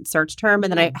different search term.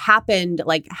 And then I happened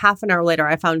like half an hour later,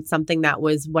 I found something that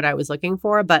was what I was looking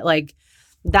for. But like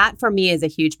that for me is a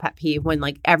huge pet peeve when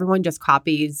like everyone just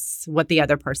copies what the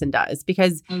other person does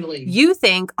because you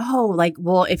think, oh, like,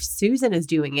 well, if Susan is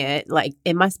doing it, like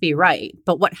it must be right.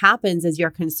 But what happens is your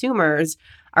consumers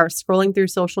are scrolling through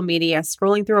social media,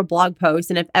 scrolling through a blog post.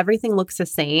 And if everything looks the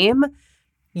same,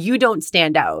 you don't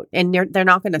stand out and they're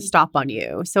not going to stop on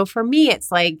you. So for me,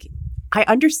 it's like, I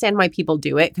understand why people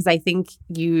do it because I think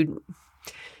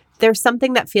there's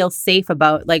something that feels safe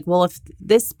about like, well, if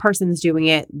this person's doing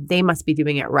it, they must be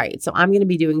doing it right. So I'm going to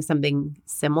be doing something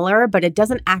similar, but it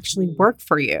doesn't actually work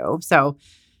for you. So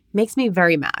it makes me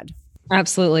very mad.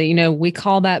 Absolutely. You know, we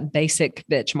call that basic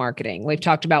bitch marketing. We've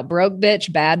talked about broke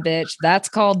bitch, bad bitch. That's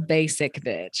called basic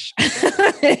bitch.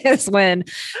 It's when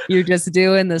you're just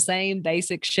doing the same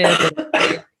basic shit that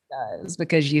everybody does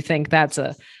because you think that's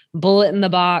a bullet in the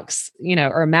box, you know,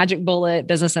 or a magic bullet,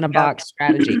 business in a box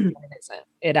strategy. It isn't.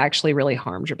 It actually really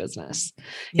harms your business.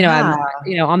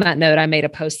 On that note, I made a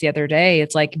post the other day.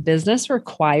 It's like business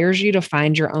requires you to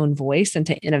find your own voice and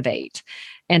to innovate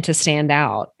and to stand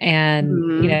out.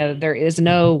 And, there is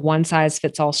no one size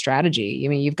fits all strategy. I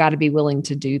mean, you've got to be willing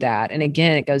to do that. And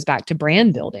again, it goes back to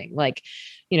brand building. Like,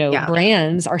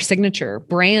 brands are signature.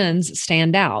 Brands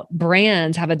stand out.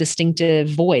 Brands have a distinctive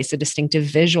voice, a distinctive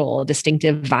visual, a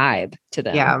distinctive vibe to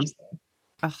them. Yeah.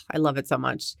 Oh, I love it so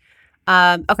much.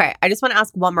 Okay. I just want to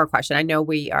ask one more question. I know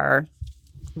we are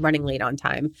running late on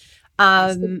time.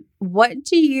 What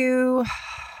do you,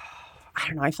 I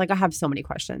don't know. I feel like I have so many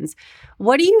questions.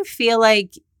 What do you feel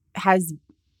like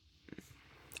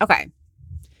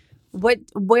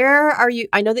where are you?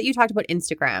 I know that you talked about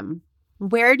Instagram.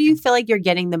 Where do you feel like you're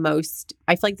getting the most?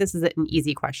 I feel like this is an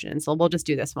easy question, so we'll just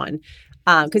do this one.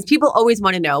 Because people always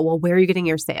want to know, well, where are you getting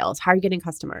your sales? How are you getting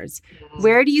customers?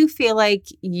 Where do you feel like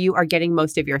you are getting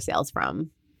most of your sales from?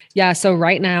 Yeah. So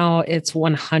right now it's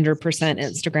 100%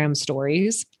 Instagram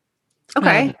stories.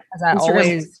 Okay.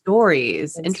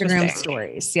 Stories. Instagram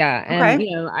stories. Yeah.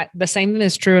 And, the same thing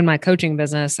is true in my coaching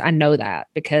business. I know that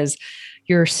because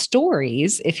your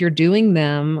stories, if you're doing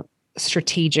them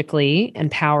strategically and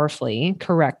powerfully,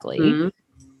 correctly,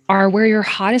 are where your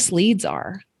hottest leads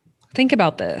are. Think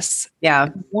about this. Yeah.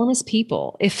 Warmest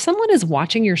people. If someone is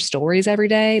watching your stories every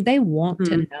day, they want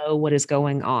to know what is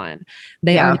going on.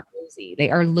 They are nosy.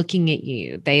 They are looking at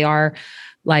you. They are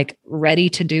like ready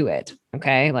to do it.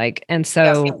 Okay.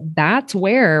 That's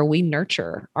where we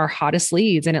nurture our hottest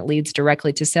leads, and it leads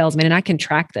directly to sales. I mean, and I can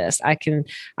track this. I can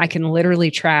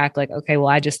literally track like, okay, well,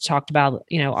 I just talked about,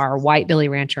 our white Billy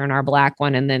Rancher and our black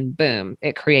one. And then boom,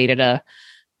 it created a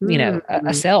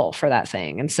sale for that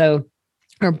thing. And so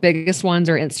our biggest ones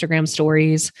are Instagram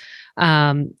stories.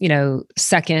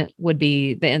 Second would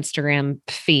be the Instagram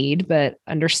feed, but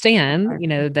understand,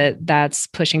 that's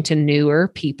pushing to newer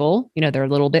people, they're a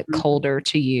little bit colder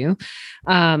to you.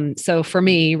 So for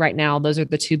me right now, those are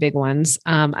the two big ones.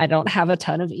 I don't have a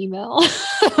ton of email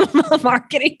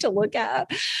marketing to look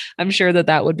at. I'm sure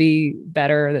that would be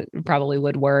better. That probably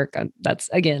would work. That's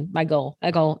again, my goal.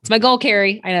 It's my goal,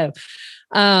 Carrie. I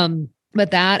know.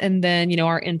 But that, and then,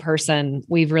 our in-person,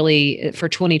 we've really, for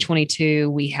 2022,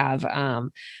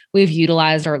 we've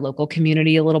utilized our local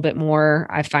community a little bit more.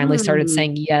 I finally started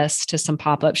saying yes to some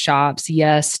pop-up shops,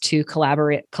 yes to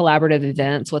collaborative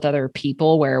events with other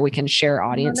people where we can share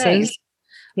audiences. Nice.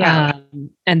 Yeah.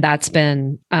 And that's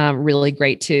been really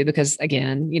great too, because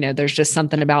again, there's just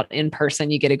something about in person.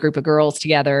 You get a group of girls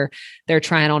together, they're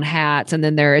trying on hats, and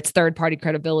then it's third party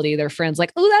credibility. Their friends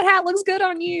like, oh, that hat looks good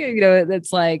on you.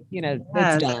 It's like,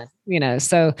 it's done,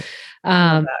 so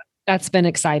that's been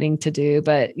exciting to do.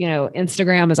 But,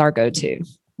 Instagram is our go-to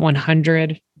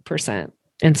 100%.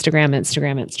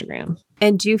 Instagram.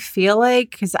 And do you feel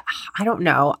like, because I don't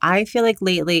know, I feel like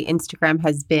lately Instagram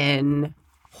has been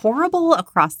horrible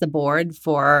across the board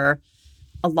for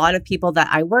a lot of people that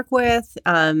I work with.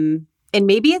 And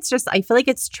maybe it's just, I feel like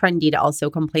it's trendy to also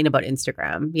complain about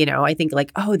Instagram. I think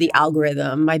like, oh, the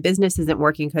algorithm, my business isn't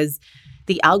working because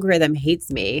the algorithm hates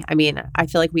me. I mean, I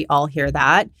feel like we all hear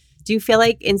that. Do you feel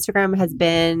like Instagram has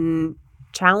been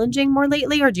challenging more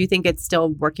lately, or do you think it's still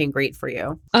working great for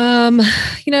you?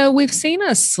 We've seen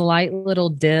a slight little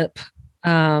dip,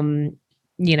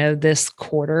 this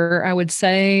quarter, I would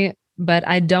say. But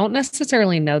I don't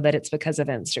necessarily know that it's because of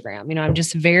Instagram. I'm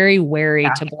just very wary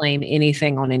to blame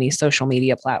anything on any social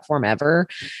media platform ever.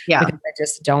 Yeah. Because I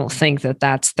just don't think that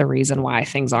that's the reason why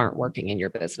things aren't working in your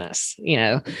business.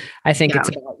 I think it's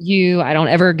about you. I don't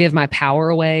ever give my power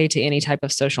away to any type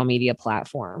of social media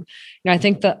platform. I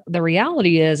think the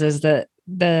reality is that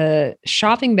the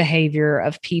shopping behavior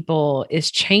of people is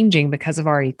changing because of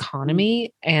our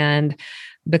economy and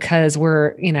because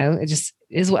we're, it just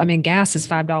is. I mean, gas is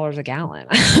 $5 a gallon.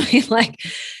 I mean, like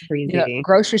crazy.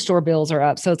 Grocery store bills are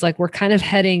up. So it's like, we're kind of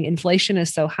inflation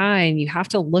is so high, and you have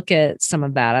to look at some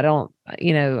of that. I don't,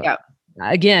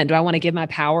 again, do I want to give my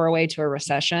power away to a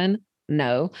recession?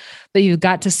 No, but you've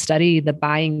got to study the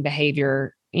buying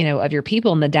behavior, of your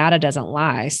people, and the data doesn't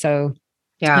lie. So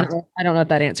I don't know if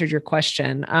that answered your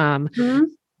question.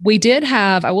 We did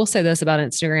have, I will say this about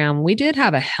Instagram. We did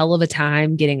have a hell of a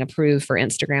time getting approved for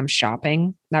Instagram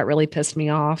shopping. That really pissed me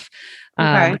off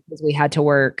because we had to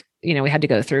work, we had to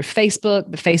go through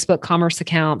Facebook, the Facebook commerce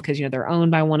account, because, they're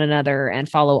owned by one another, and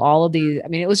follow all of these. I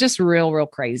mean, it was just real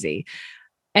crazy.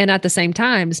 And at the same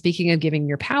time, speaking of giving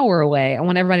your power away, I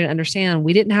want everybody to understand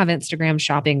we didn't have Instagram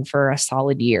shopping for a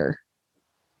solid year.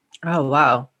 Oh,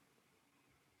 wow.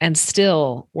 And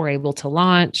still we're able to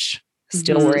launch,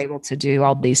 still we're able to do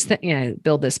all these things,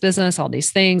 build this business, all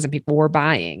these things, and people were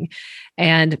buying.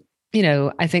 And,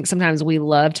 I think sometimes we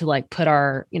love to like put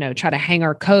our, try to hang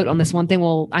our coat on this one thing.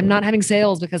 Well, I'm not having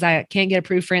sales because I can't get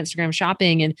approved for Instagram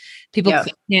shopping, and people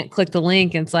can't click the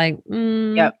link. And it's like,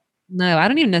 no, I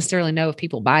don't even necessarily know if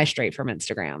people buy straight from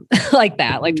Instagram like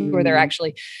that, like where they're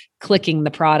actually clicking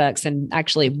the products and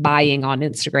actually buying on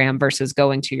Instagram versus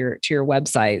going to your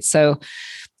website. So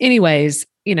anyways,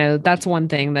 that's one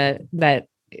thing that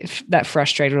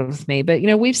frustrated with me, but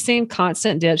we've seen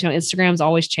constant dips. Instagram's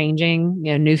always changing,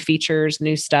 new features,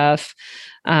 new stuff.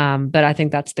 But I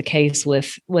think that's the case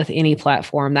with any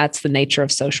platform. That's the nature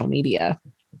of social media.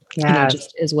 Yeah, it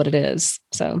just is what it is.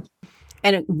 So,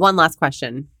 and one last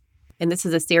question. And this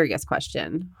is a serious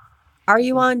question. Are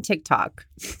you on TikTok?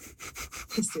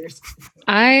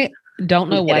 I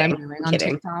don't know what I'm doing on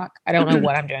TikTok. I don't know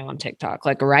what I'm doing on TikTok.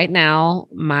 Like right now,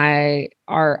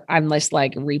 I'm just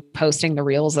like reposting the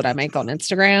reels that I make on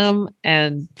Instagram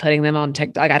and putting them on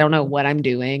TikTok. Like, I don't know what I'm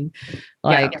doing.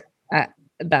 Like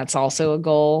that's also a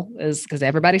goal, is because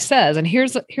everybody says, and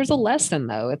here's a lesson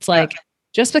though. It's like,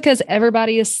 just because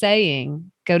everybody is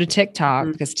saying go to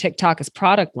TikTok because TikTok is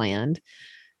product land,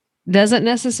 doesn't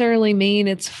necessarily mean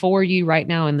it's for you right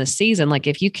now in the season. Like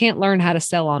if you can't learn how to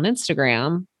sell on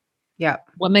Instagram,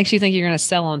 what makes you think you're going to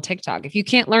sell on TikTok? If you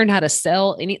can't learn how to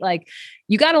sell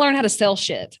you got to learn how to sell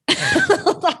shit.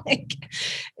 Like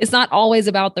it's not always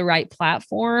about the right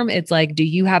platform. It's like, do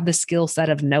you have the skill set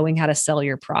of knowing how to sell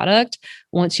your product?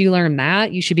 Once you learn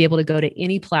that, you should be able to go to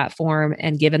any platform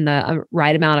and, given the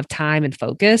right amount of time and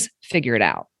focus, figure it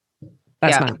out.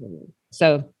 That's my opinion.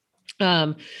 So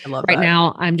right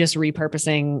now I'm just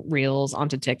repurposing reels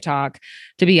onto TikTok.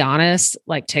 To be honest,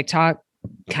 like TikTok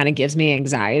kind of gives me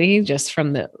anxiety just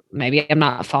from maybe I'm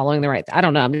not following the right. I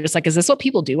don't know. I'm just like, is this what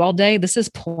people do all day? This is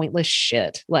pointless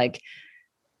shit. Like,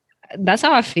 that's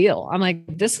how I feel. I'm like,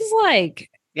 this is like,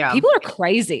 people are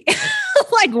crazy.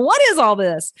 Like, what is all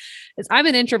this? I'm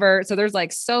an introvert. So there's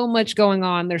like so much going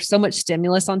on. There's so much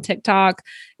stimulus on TikTok.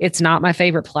 It's not my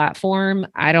favorite platform.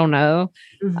 I don't know.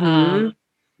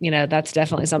 That's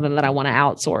definitely something that I want to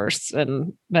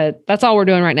outsource. But that's all we're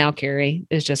doing right now, Carrie,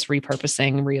 is just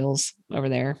repurposing reels over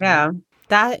there. Yeah.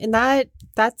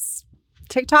 That's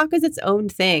TikTok is its own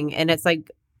thing. And it's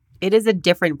like, it is a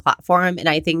different platform. And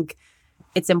I think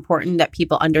it's important that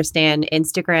people understand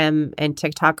Instagram and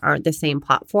TikTok aren't the same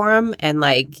platform. And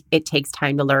like, it takes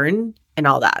time to learn and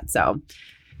all that. So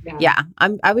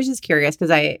I was just curious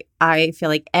because I feel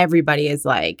like everybody is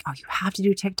like, oh, you have to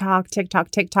do TikTok. I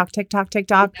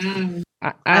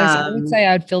would say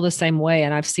I'd feel the same way.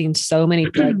 And I've seen so many,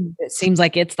 it seems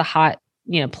like it's the hot,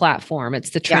 platform.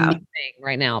 It's the trending thing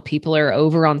right now. People are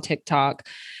over on TikTok,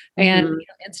 and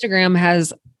Instagram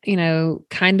has,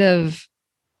 kind of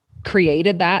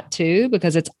created that too,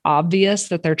 because it's obvious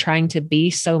that they're trying to be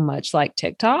so much like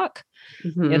TikTok.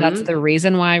 That's the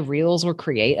reason why reels were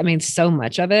created. I mean, so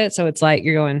much of it. So it's like,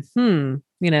 you're going,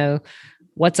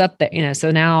 what's up there?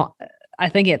 So now I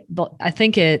think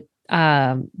it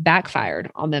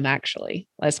backfired on them actually,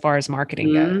 as far as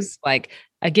marketing goes. Like,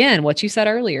 again, what you said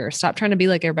earlier, stop trying to be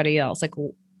like everybody else. Like,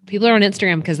 people are on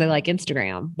Instagram because they like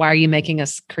Instagram. Why are you making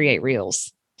us create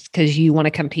reels? Because you want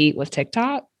to compete with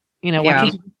TikTok? Why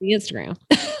can't you be Instagram?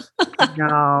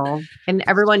 No. And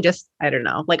everyone just, I don't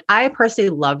know. Like, I personally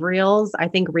love reels. I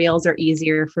think reels are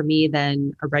easier for me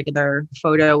than a regular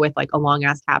photo with like a long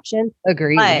ass caption.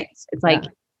 Agreed. But it's like,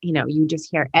 you just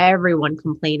hear everyone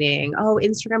complaining, oh,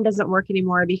 Instagram doesn't work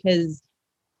anymore because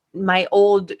my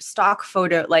old stock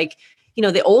photo, like,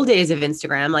 the old days of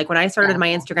Instagram, like when I started my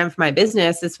Instagram for my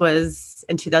business, this was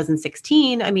in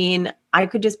 2016. I mean, I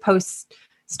could just post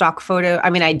stock photo. I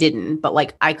mean, I didn't, but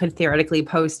like I could theoretically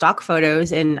post stock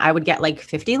photos and I would get like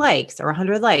 50 likes or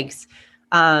 100 likes.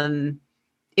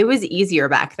 It was easier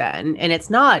back then, and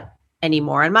it's not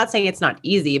anymore. I'm not saying it's not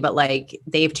easy, but like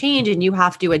they've changed and you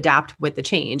have to adapt with the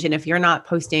change. And if you're not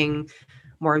posting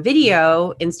more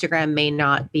video, Instagram may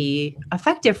not be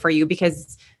effective for you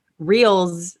because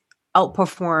reels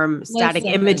outperform static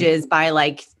images by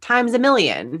like times a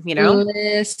million,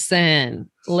 Listen,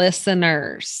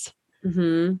 listeners.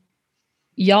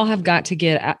 Y'all have got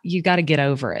to you got to get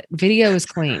over it. Video is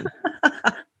queen.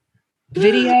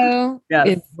 Video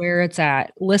is where it's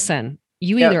at. Listen,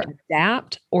 you either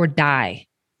adapt or die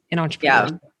in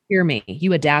entrepreneurship. Hear me.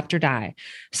 You adapt or die.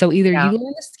 So either you learn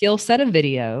the skill set of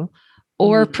video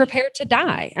or prepare to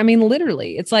die. I mean,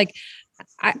 literally, it's like,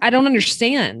 I don't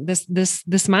understand this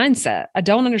mindset. I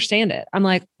don't understand it. I'm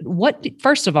like,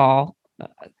 first of all,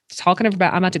 talking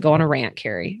about, I'm about to go on a rant,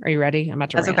 Carrie. Are you ready? I'm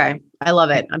about to That's rant. okay. I love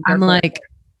it. I'm like,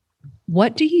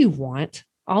 what do you want?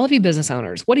 All of you business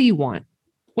owners, what do you want?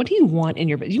 What do you want in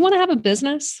your business? You want to have a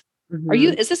business?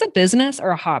 Is this a business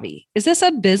or a hobby? Is this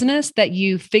a business that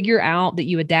you figure out, that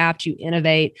you adapt, you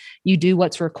innovate, you do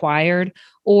what's required?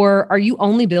 Or are you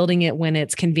only building it when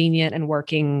it's convenient and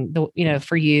working,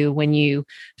 for you, when you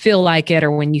feel like it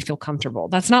or when you feel comfortable?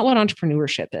 That's not what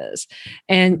entrepreneurship is.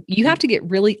 And you have to get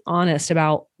really honest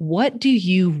about, what do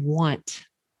you want?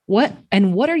 What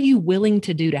are you willing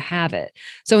to do to have it?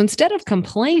 So instead of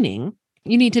complaining,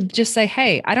 you need to just say,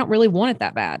 hey, I don't really want it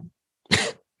that bad.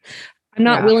 I'm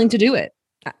not willing to do it.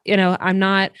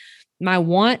 My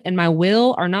want and my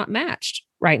will are not matched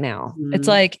right now. It's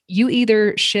like, you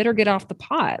either shit or get off the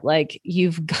pot. Like,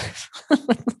 you've got,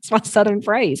 that's my Southern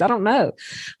phrase. I don't know.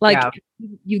 Like,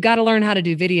 you've got to learn how to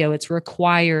do video. It's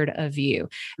required of you.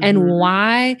 And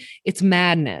why? It's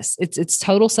madness. It's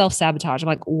total self-sabotage. I'm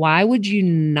like, why would you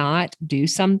not do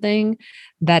something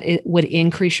that it would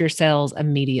increase your sales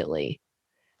immediately?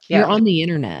 You're on the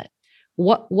internet.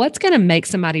 What's going to make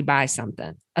somebody buy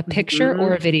something? A picture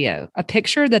or a video? A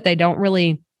picture that they don't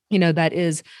really,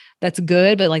 that's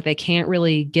good, but like they can't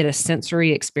really get a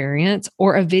sensory experience,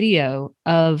 or a video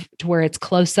to where it's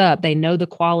close up. They know the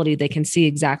quality. They can see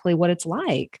exactly what it's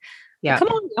like. Yeah. Come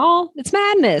on, y'all. It's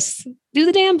madness. Do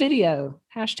the damn video.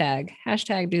 Hashtag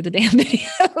do the damn video.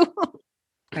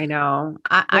 I know.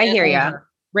 I hear you.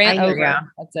 Rant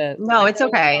over. That's it. No, it's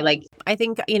okay. Like, I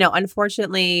think,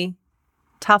 unfortunately,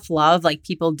 tough love, like,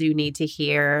 people do need to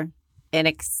hear and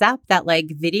accept that, like,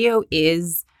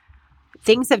 things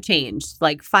have changed.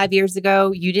 Like 5 years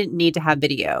ago, you didn't need to have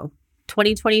video.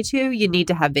 2022, you need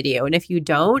to have video. And if you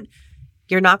don't,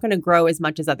 you're not going to grow as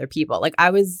much as other people. Like,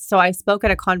 I spoke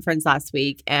at a conference last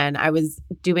week, and I was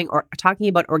talking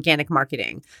about organic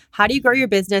marketing. How do you grow your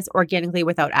business organically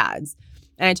without ads?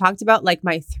 And I talked about like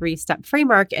my 3-step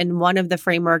framework. And one of the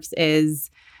frameworks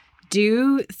is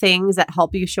do things that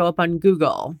help you show up on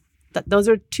Google. Those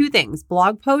are 2 things: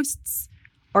 blog posts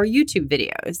or YouTube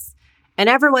videos. And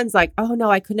everyone's like, oh no,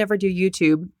 I could never do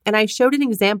YouTube. And I showed an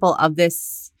example of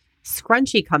this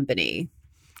scrunchie company.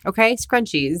 Okay,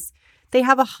 scrunchies. They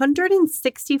have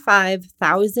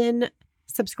 165,000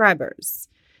 subscribers.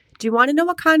 Do you want to know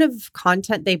what kind of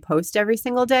content they post every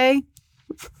single day?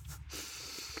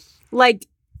 Like,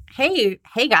 hey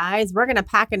guys, we're going to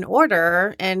pack an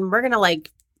order, and we're going to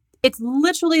it's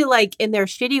literally like in their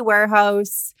shitty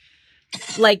warehouse,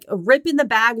 like ripping the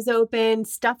bags open,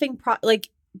 stuffing,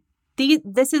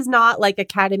 this is not like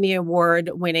Academy Award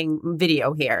winning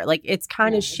video here. Like, it's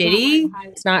kind of shitty.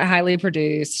 It's not highly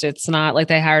produced. It's not like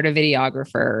they hired a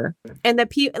videographer. And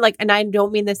and I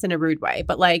don't mean this in a rude way,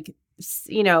 but and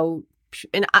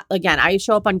again, I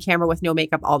show up on camera with no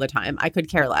makeup all the time. I could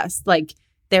care less. Like,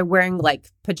 they're wearing like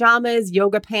pajamas,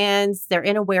 yoga pants. They're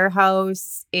in a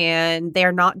warehouse and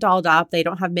they're not dolled up. They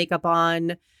don't have makeup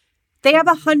on. They have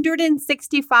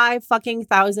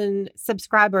 165,000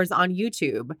 subscribers on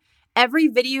YouTube. Every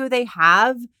video they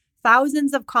have,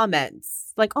 thousands of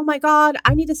comments. Like, oh my God,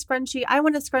 I need a scrunchie. I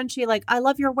want a scrunchie. Like, I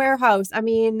love your warehouse. I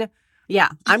mean, yeah,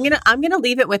 I'm gonna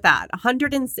leave it with that.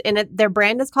 Their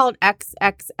brand is called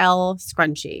XXL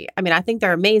Scrunchie. I mean, I think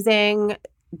they're amazing.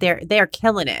 They're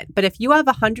killing it. But if you have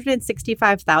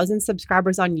 165,000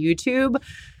 subscribers on YouTube,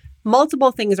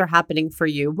 multiple things are happening for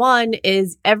you. One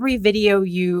is every video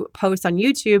you post on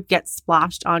YouTube gets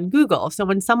splashed on Google. So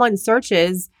when someone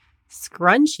searches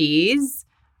scrunchies,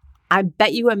 I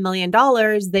bet you $1 million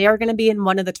they are going to be in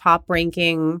one of the top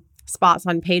ranking spots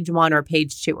on page 1 or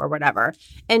page 2 or whatever.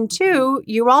 And 2,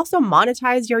 you also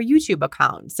monetize your YouTube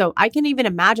account. So I can even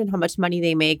imagine how much money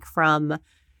they make from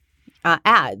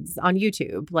ads on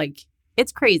YouTube. Like,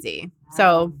 it's crazy.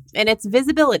 So, and it's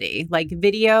visibility, like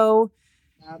video.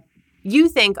 You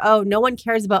think, oh, no one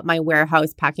cares about my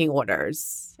warehouse packing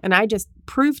orders. And I just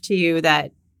proved to you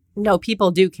that no, people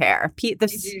do care.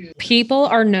 People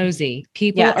are nosy.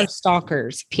 People are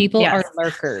stalkers. People are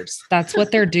lurkers. That's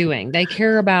what they're doing. They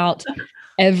care about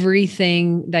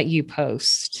everything that you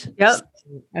post. Yep.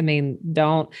 I mean,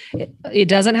 it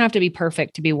doesn't have to be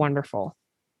perfect to be wonderful.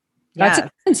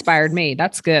 That inspired me.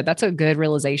 That's good. That's a good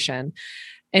realization.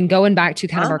 And going back to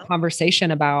kind of our conversation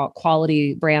about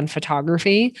quality brand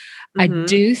photography, I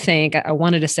do think, I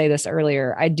wanted to say this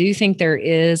earlier, I do think there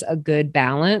is a good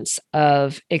balance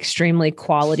of extremely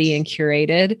quality and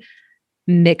curated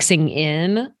mixing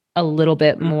in a little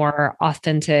bit more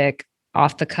authentic,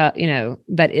 off the cut,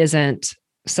 that isn't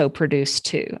so produced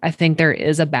too. I think there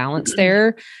is a balance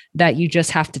there that you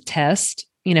just have to test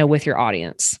with your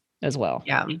audience as well.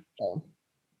 Yeah. So,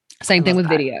 same thing with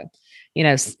video.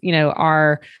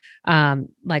 Our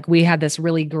like we had this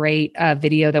really great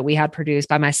video that we had produced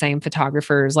by my same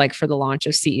photographers, like for the launch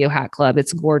of CEO Hat Club.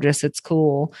 It's gorgeous. It's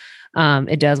cool.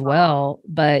 It does well,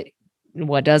 but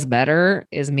what does better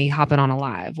is me hopping on a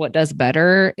live. What does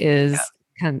better is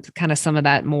kind of some of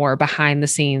that more behind the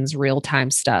scenes, real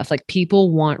time stuff. Like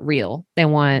people want real. They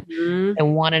want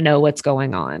to know what's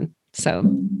going on. So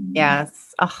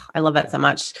yes. Oh, I love that so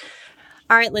much.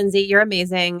 All right, Lindsey, you're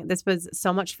amazing. This was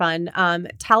so much fun.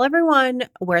 Tell everyone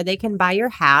where they can buy your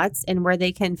hats and where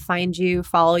they can find you,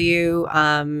 follow you,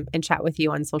 and chat with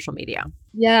you on social media.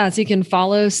 Yeah. So you can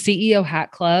follow CEO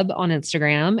Hat Club on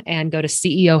Instagram and go to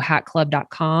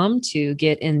ceohatclub.com to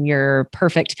get in your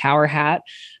perfect power hat.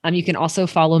 You can also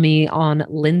follow me on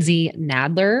Lindsey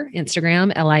Nadler,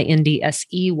 Instagram, Lindsey.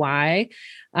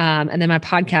 And then my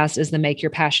podcast is the Make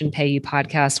Your Passion Pay You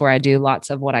podcast, where I do lots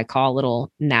of what I call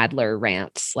little Nadler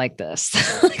rants like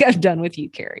this, like I've done with you,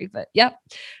 Carrie. But yep,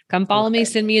 come follow me,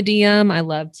 send me a DM. I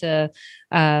love to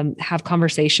have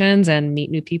conversations and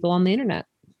meet new people on the internet.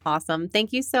 Awesome.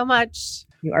 Thank you so much.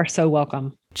 You are so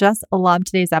welcome. Just love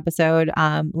today's episode.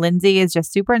 Lindsey is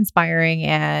just super inspiring.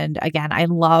 And again, I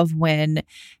love when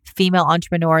female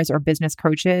entrepreneurs or business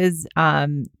coaches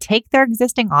take their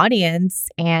existing audience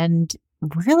and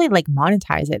really like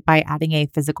monetize it by adding a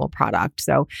physical product.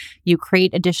 So you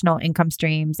create additional income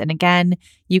streams. And again,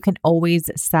 you can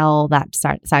always sell that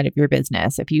side of your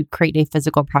business. If you create a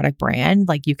physical product brand,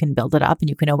 like you can build it up and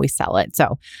you can always sell it. So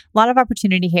a lot of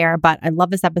opportunity here, but I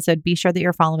love this episode. Be sure that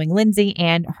you're following Lindsey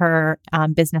and her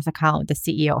business account, the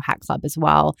CEO Hat Club as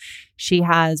well. She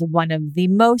has one of the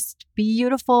most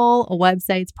beautiful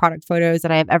websites, product photos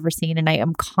that I have ever seen. And I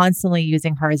am constantly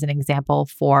using her as an example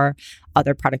for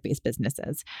other product-based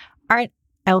businesses. All right.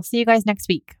 I will see you guys next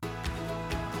week.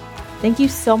 Thank you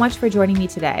so much for joining me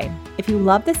today. If you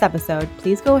love this episode,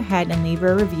 please go ahead and leave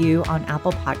a review on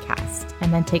Apple Podcasts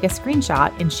and then take a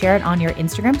screenshot and share it on your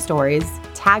Instagram stories.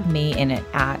 Tag me in it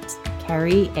at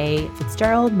Carrie A.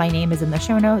 Fitzgerald. My name is in the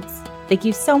show notes. Thank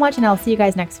you so much, and I'll see you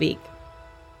guys next week.